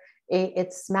where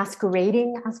it's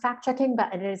masquerading as fact-checking,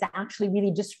 but it is actually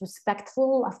really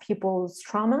disrespectful of people's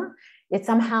trauma. It's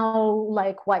somehow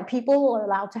like white people are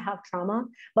allowed to have trauma,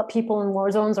 but people in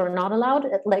war zones are not allowed.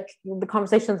 Like the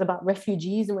conversations about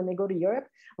refugees and when they go to Europe,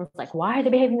 it's like, why are they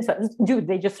behaving this way? Dude,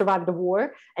 they just survived the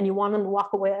war and you want them to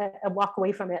walk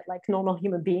away from it like normal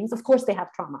human beings. Of course they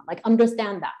have trauma, like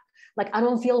understand that. Like, I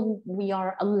don't feel we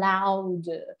are allowed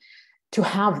to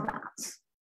have that,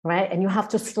 right? And you have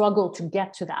to struggle to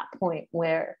get to that point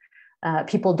where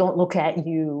people don't look at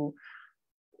you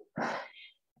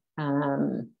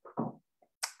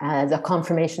as a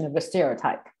confirmation of a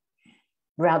stereotype,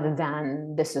 rather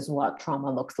than this is what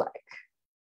trauma looks like.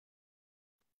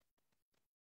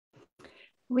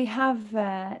 We have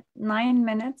 9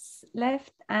 minutes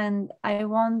left, and I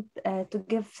want to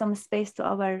give some space to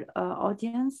our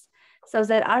audience. So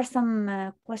there are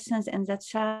some questions in the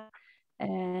chat,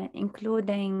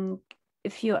 including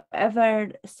if you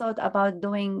ever thought about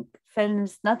doing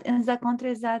films not in the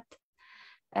countries that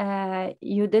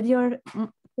you did your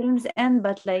films in,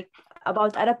 but like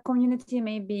about Arab community,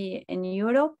 maybe in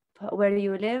Europe where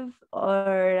you live,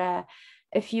 or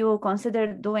if you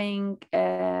consider doing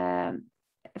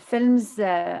films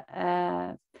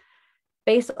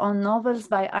based on novels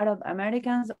by Arab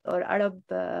Americans or Arab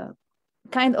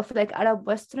kind of like Arab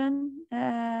Western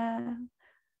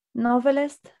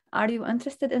novelist. Are you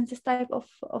interested in this type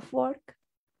of work?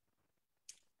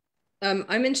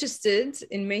 I'm interested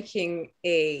in making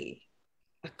a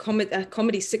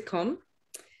comedy sitcom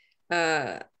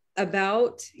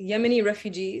about Yemeni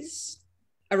refugees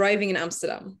arriving in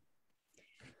Amsterdam.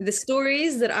 The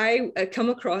stories that I come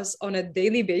across on a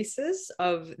daily basis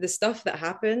of the stuff that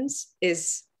happens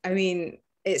is,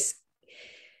 it's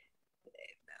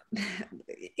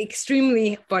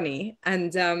extremely funny.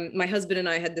 And my husband and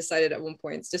I had decided at one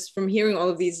point, just from hearing all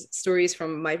of these stories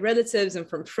from my relatives and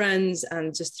from friends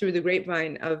and just through the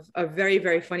grapevine of very,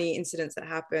 very funny incidents that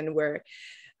happen where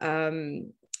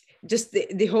just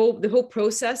the whole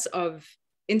process of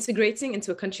integrating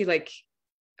into a country like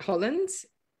Holland,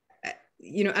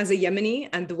 as a Yemeni,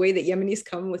 and the way that Yemenis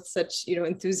come with such,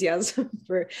 enthusiasm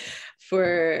for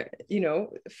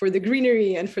the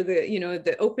greenery and for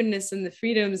the openness and the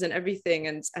freedoms and everything,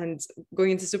 and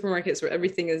going into supermarkets where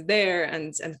everything is there,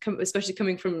 and especially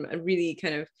coming from a really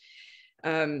kind of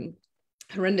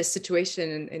horrendous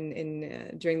situation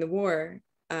in during the war.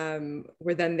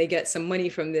 Where then they get some money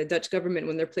from the Dutch government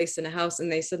when they're placed in a house, and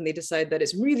they suddenly decide that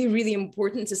it's really, really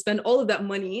important to spend all of that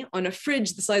money on a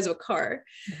fridge the size of a car.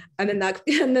 And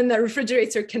then that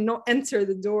refrigerator cannot enter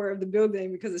the door of the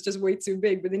building because it's just way too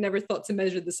big, but they never thought to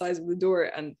measure the size of the door.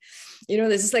 And,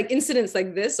 there's just like incidents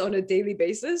like this on a daily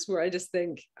basis where I just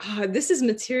think, this is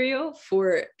material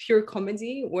for pure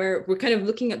comedy, where we're kind of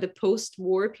looking at the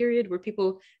post-war period where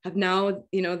people have now,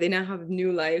 they now have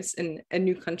new lives in a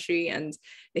new country, and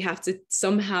they have to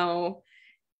somehow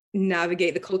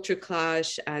navigate the culture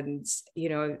clash and,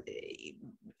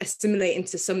 assimilate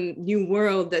into some new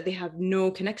world that they have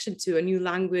no connection to, a new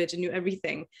language, a new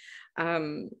everything.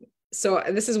 So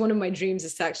this is one of my dreams,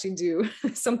 is to actually do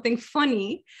something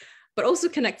funny, but also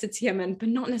connected to Yemen, but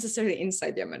not necessarily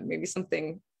inside Yemen, maybe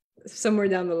something somewhere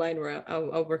down the line where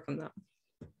I'll work on that.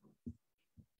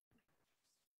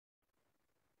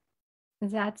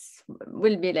 That's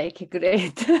will be like a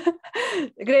great,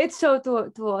 great show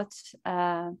to watch.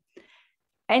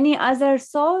 Any other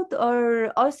thought,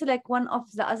 or also like one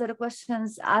of the other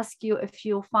questions ask you if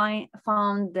you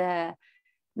found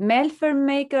male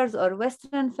filmmakers or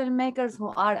Western filmmakers who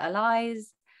are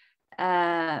allies.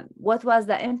 What was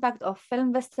the impact of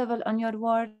film festival on your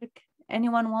work?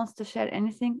 Anyone wants to share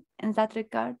anything in that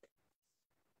regard?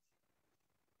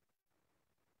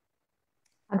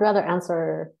 I'd rather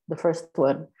answer the first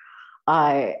one.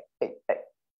 I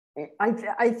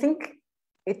think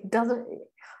it doesn't.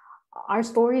 Our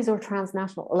stories are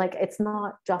transnational. Like, it's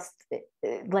not just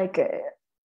like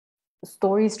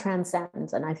stories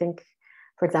transcend. And I think,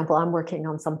 for example, I'm working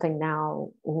on something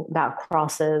now that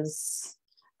crosses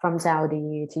from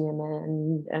Saudi to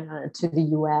Yemen to the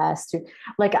US to,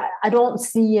 like, I don't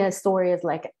see a story as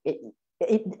like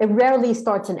it rarely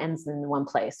starts and ends in one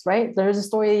place, right? There's a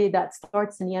story that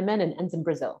starts in Yemen and ends in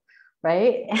Brazil,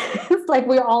 right? It's like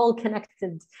we're all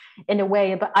connected in a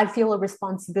way, but I feel a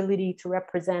responsibility to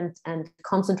represent and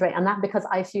concentrate on that because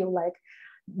I feel like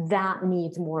that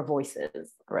needs more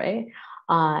voices, right?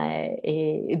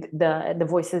 The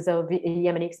voices of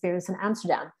Yemeni experience in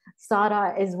Amsterdam.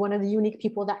 Sada is one of the unique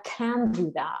people that can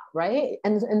do that, right?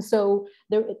 And so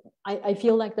there, I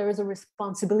feel like there is a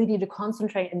responsibility to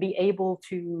concentrate and be able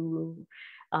to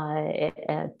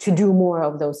do more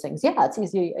of those things. Yeah, it's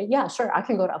easy. Yeah, sure, I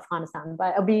can go to Afghanistan,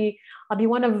 but I'll be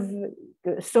one of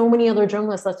so many other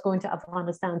journalists that's going to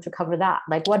Afghanistan to cover that.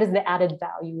 Like, what is the added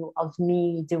value of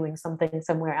me doing something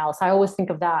somewhere else? I always think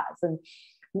of that as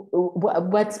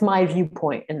what's my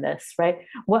viewpoint in this, right?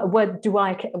 What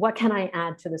can I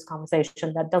add to this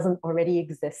conversation that doesn't already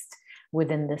exist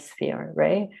within this sphere,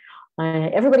 right?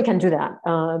 Everybody can do that.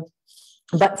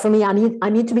 But for me, I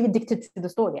need to be addicted to the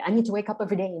story. I need to wake up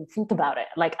every day and think about it.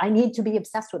 Like, I need to be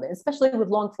obsessed with it, especially with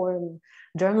long form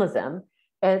journalism.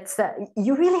 It's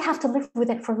you really have to live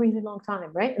with it for a really long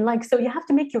time, right? And like, so you have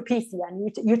to make your peace. Yeah,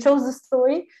 and you chose the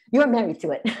story. You're married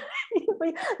to it.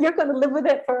 You're going to live with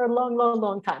it for a long, long,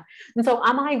 long time. And so,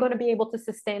 am I going to be able to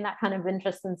sustain that kind of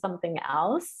interest in something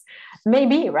else?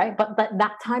 Maybe, right? But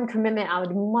that time commitment, I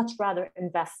would much rather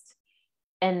invest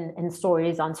in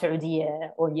stories on Saudi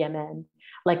or Yemen.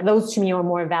 Like, those to me are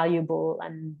more valuable,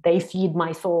 and they feed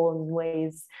my soul in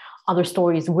ways other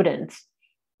stories wouldn't.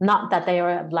 Not that they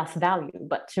are of less value,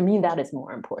 but to me that is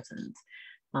more important.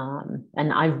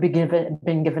 And I've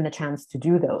been given a chance to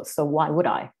do those. So why would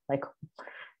I? Like,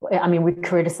 I mean, we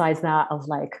criticize that of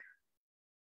like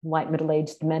white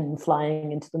middle-aged men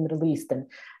flying into the Middle East and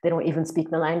they don't even speak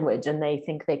the language and they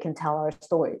think they can tell our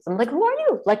stories. I'm like, who are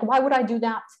you? Like, why would I do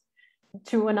that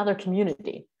to another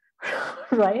community?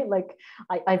 Right? Like,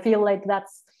 I feel like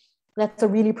that's a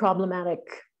really problematic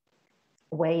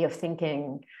way of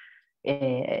thinking,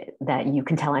 that you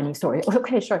can tell any story.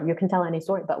 Okay, sure, you can tell any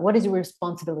story, but what is your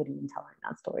responsibility in telling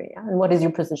that story? And what is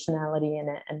your positionality in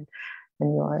it? And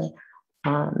your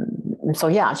so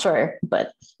yeah, sure,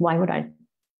 but why would I?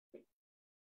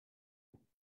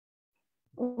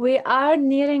 We are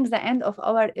nearing the end of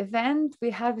our event.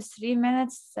 We have 3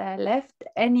 minutes left.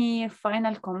 Any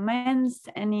final comments?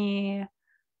 Any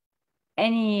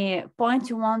point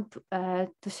you want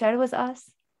to share with us?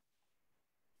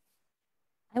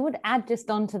 I would add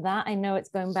just onto that. I know it's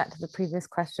going back to the previous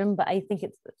question, but I think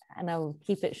it's, and I'll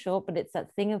keep it short, but it's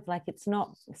that thing of like, it's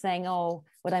not saying, oh,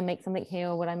 would I make something here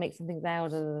or would I make something there?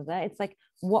 It's like,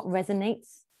 what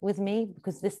resonates with me?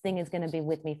 Because this thing is going to be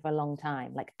with me for a long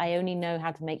time. Like, I only know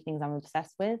how to make things I'm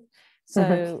obsessed with.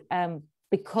 So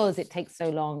because it takes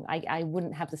so long, I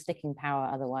wouldn't have the sticking power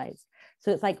otherwise.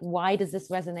 So it's like, why does this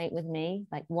resonate with me?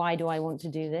 Like, why do I want to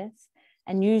do this?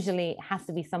 And usually it has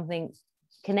to be something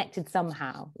connected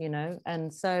somehow, you know.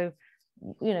 And so,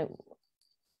 you know,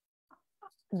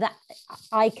 that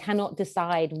I cannot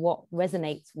decide what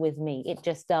resonates with me. It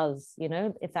just does, you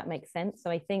know, if that makes sense. So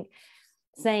I think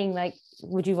saying like,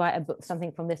 would you write a book,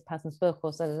 something from this person's book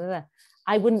or so,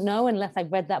 I wouldn't know unless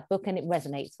I've read that book and it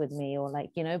resonates with me, or like,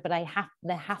 you know, but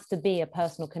there has to be a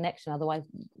personal connection. Otherwise,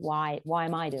 why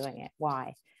am I doing it?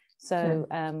 Why? So,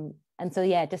 and so,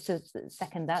 yeah, just to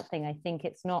second that thing, I think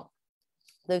it's not,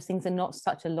 those things are not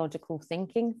such a logical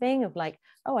thinking thing of like,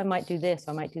 oh, I might do this,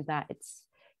 or I might do that.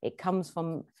 It comes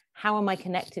from, how am I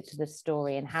connected to this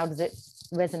story, and how does it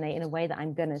resonate in a way that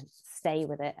I'm going to stay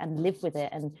with it and live with it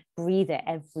and breathe it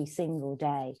every single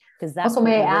day? Because that's also,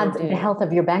 may I add the health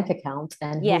of your bank account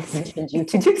and yes, who commissioned you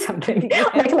to do something.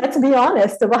 Like, let's be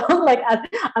honest about, like,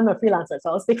 I'm a freelancer,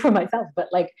 so I'll speak for myself, but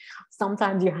like,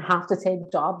 sometimes you have to take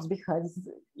jobs because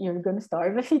you're going to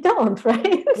starve if you don't,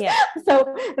 right? Yeah. So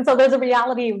there's a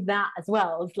reality of that as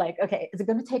well. It's like, okay, is it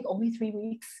going to take only 3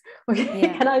 weeks? Okay,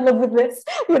 Yeah. can I live with this?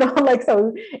 You know, like,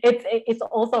 so it's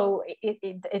also,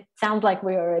 it sounds like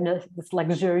we are in this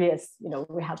luxurious, you know,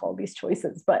 we have all these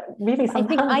choices, but really sometimes... I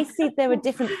think I see there are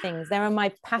different things. There are my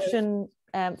passion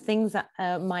things that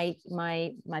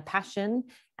my passion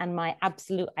and my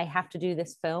absolute, I have to do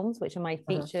this films, which are my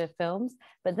feature films.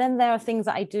 But then there are things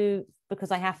that I do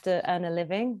because I have to earn a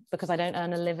living, because I don't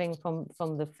earn a living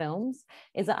from the films,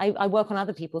 is that I work on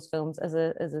other people's films as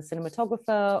a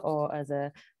cinematographer or as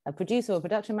a producer or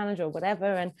production manager or whatever.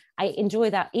 And I enjoy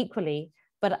that equally,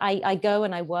 but I go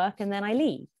and I work and then I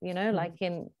leave, you know, like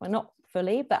well, not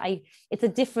fully, but it's a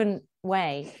different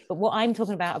way. But what I'm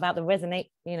talking about the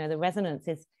the resonance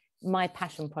is my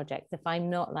passion projects. If I'm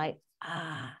not like,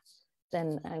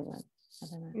 then I don't know, I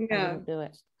wouldn't do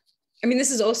it. I mean,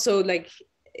 this is also like,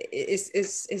 there's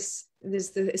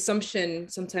the assumption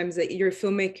sometimes that you're a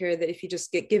filmmaker, that if you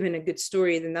just get given a good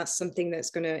story, then that's something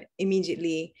that's going to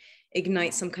immediately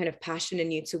ignite some kind of passion in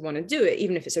you to want to do it,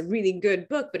 even if it's a really good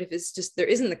book. But if it's just, there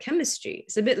isn't the chemistry,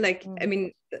 it's a bit like, I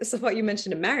mean, that's what you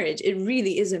mentioned, a marriage. It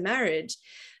really is a marriage.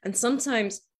 And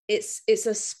sometimes it's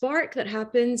a spark that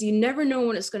happens. You never know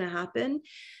when it's going to happen.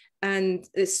 And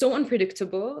it's so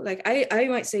unpredictable. Like I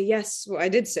might say, yes, well, I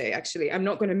did say, actually, I'm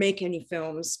not going to make any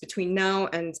films between now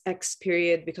and X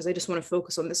period because I just want to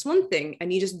focus on this one thing.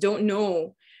 And you just don't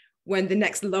know when the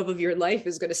next love of your life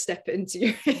is going to step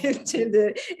into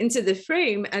the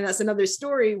frame. And that's another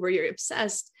story where you're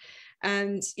obsessed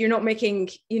and you're not making,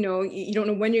 you don't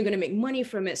know when you're going to make money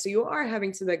from it. So you are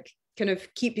having to like kind of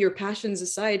keep your passions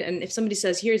aside. And if somebody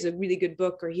says, here's a really good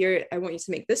book, or here, I want you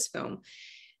to make this film,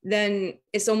 then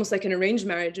it's almost like an arranged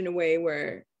marriage in a way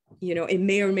where, it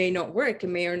may or may not work. It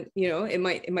may, or, it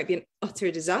might be an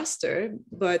utter disaster,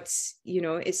 but,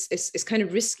 it's kind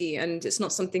of risky. And it's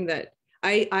not something that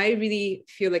I really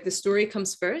feel like the story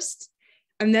comes first,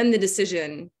 and then the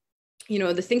decision,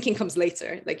 the thinking comes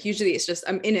later. Like usually it's just,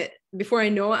 I'm in it. Before I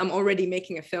know, I'm already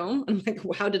making a film. I'm like,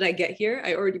 well, how did I get here?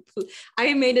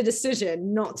 I made a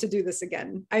decision not to do this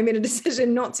again. I made a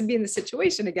decision not to be in the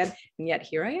situation again. And yet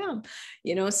here I am,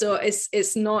 so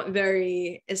it's not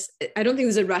very, I don't think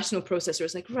there's a rational process where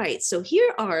it's like, right, so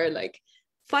here are like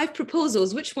 5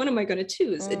 proposals, which one am I going to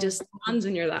choose? It just lands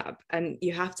in your lap, and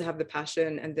you have to have the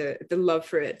passion and the love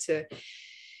for it to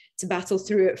battle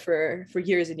through it for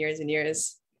years and years and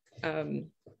years.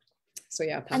 So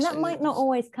yeah, passion. And that might not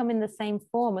always come in the same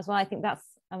form as well. I think that's,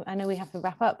 I know we have to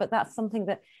wrap up, but that's something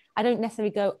that I don't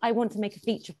necessarily go, I want to make a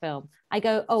feature film. I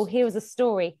go, oh, here is a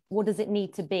story. What does it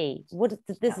need to be?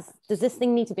 Does this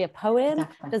thing need to be a poem?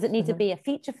 Exactly. Does it need to be a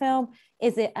feature film?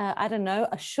 Is it,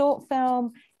 a short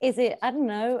film? Is it,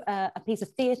 a piece of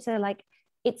theatre? Like,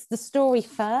 it's the story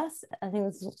first. I think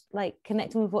it's like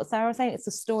connecting with what Sarah was saying. It's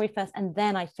the story first, and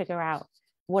then I figure out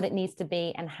what it needs to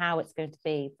be and how it's going to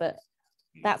be. But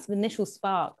that's the initial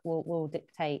spark will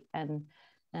dictate. And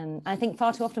I think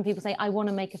far too often people say, I want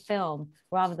to make a film,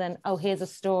 rather than, oh, here's a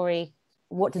story.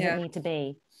 What does it need to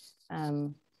be?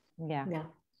 Yeah.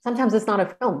 Sometimes it's not a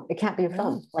film. It can't be a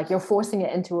film. Like you're forcing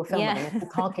it into a film. And it's a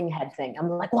talking head thing. I'm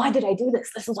like, why did I do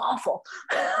this? This is awful.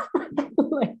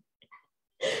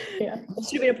 It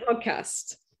should be a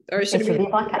podcast. Or it should be a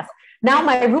podcast. Now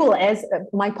my rule is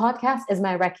my podcast is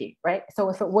my recce, right? So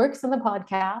if it works in the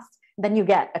podcast, then you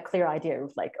get a clear idea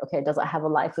of like, okay, does it have a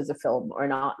life as a film or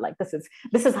not? Like this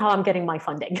is how I'm getting my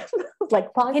funding.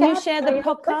 Like podcast. Can you share the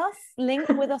podcast link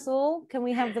with us all? Can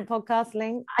we have the podcast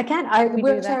link? I can.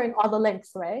 We're sharing all the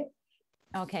links, right?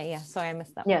 Okay. Yeah. Sorry, I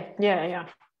missed that. Yeah.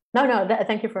 No.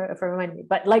 Thank you for reminding me.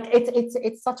 But like,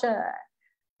 it's such a,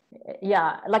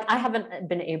 like I haven't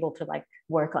been able to like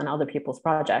work on other people's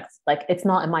projects. Like it's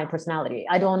not in my personality.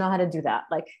 I don't know how to do that.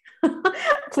 Like,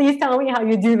 please tell me how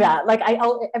you do that. Like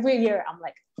every year I'm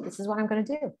like, this is what I'm going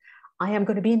to do. I am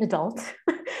going to be an adult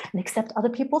and accept other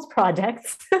people's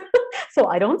projects so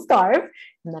I don't starve.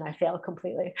 And then I fail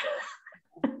completely.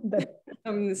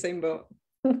 I'm in the same boat.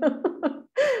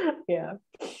 Yeah.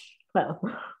 Well,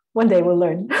 one day we'll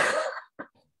learn.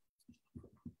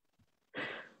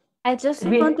 I just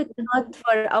wanted to note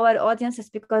for our audiences,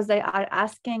 because they are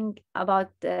asking about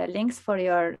links for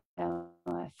your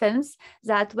films,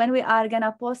 that when we are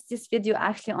gonna post this video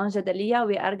actually on Jadaliya,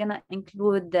 we are gonna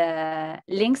include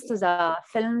links to the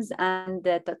films and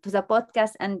to the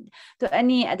podcast and to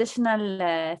any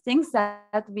additional things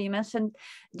that we mentioned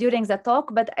during the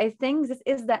talk. But I think this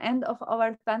is the end of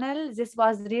our panel. This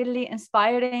was really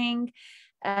inspiring.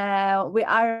 We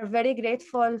are very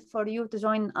grateful for you to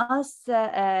join us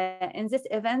in this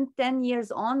event, 10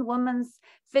 years on women's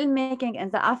filmmaking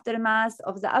in the aftermath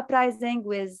of the uprising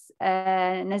with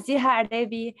Naziha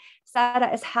Arebi, Sarah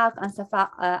Ishaq, and Safa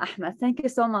Ahmed. Thank you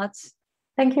so much.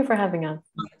 Thank you for having us.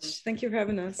 Thank you for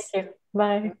having us. Thank you.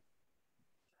 Bye.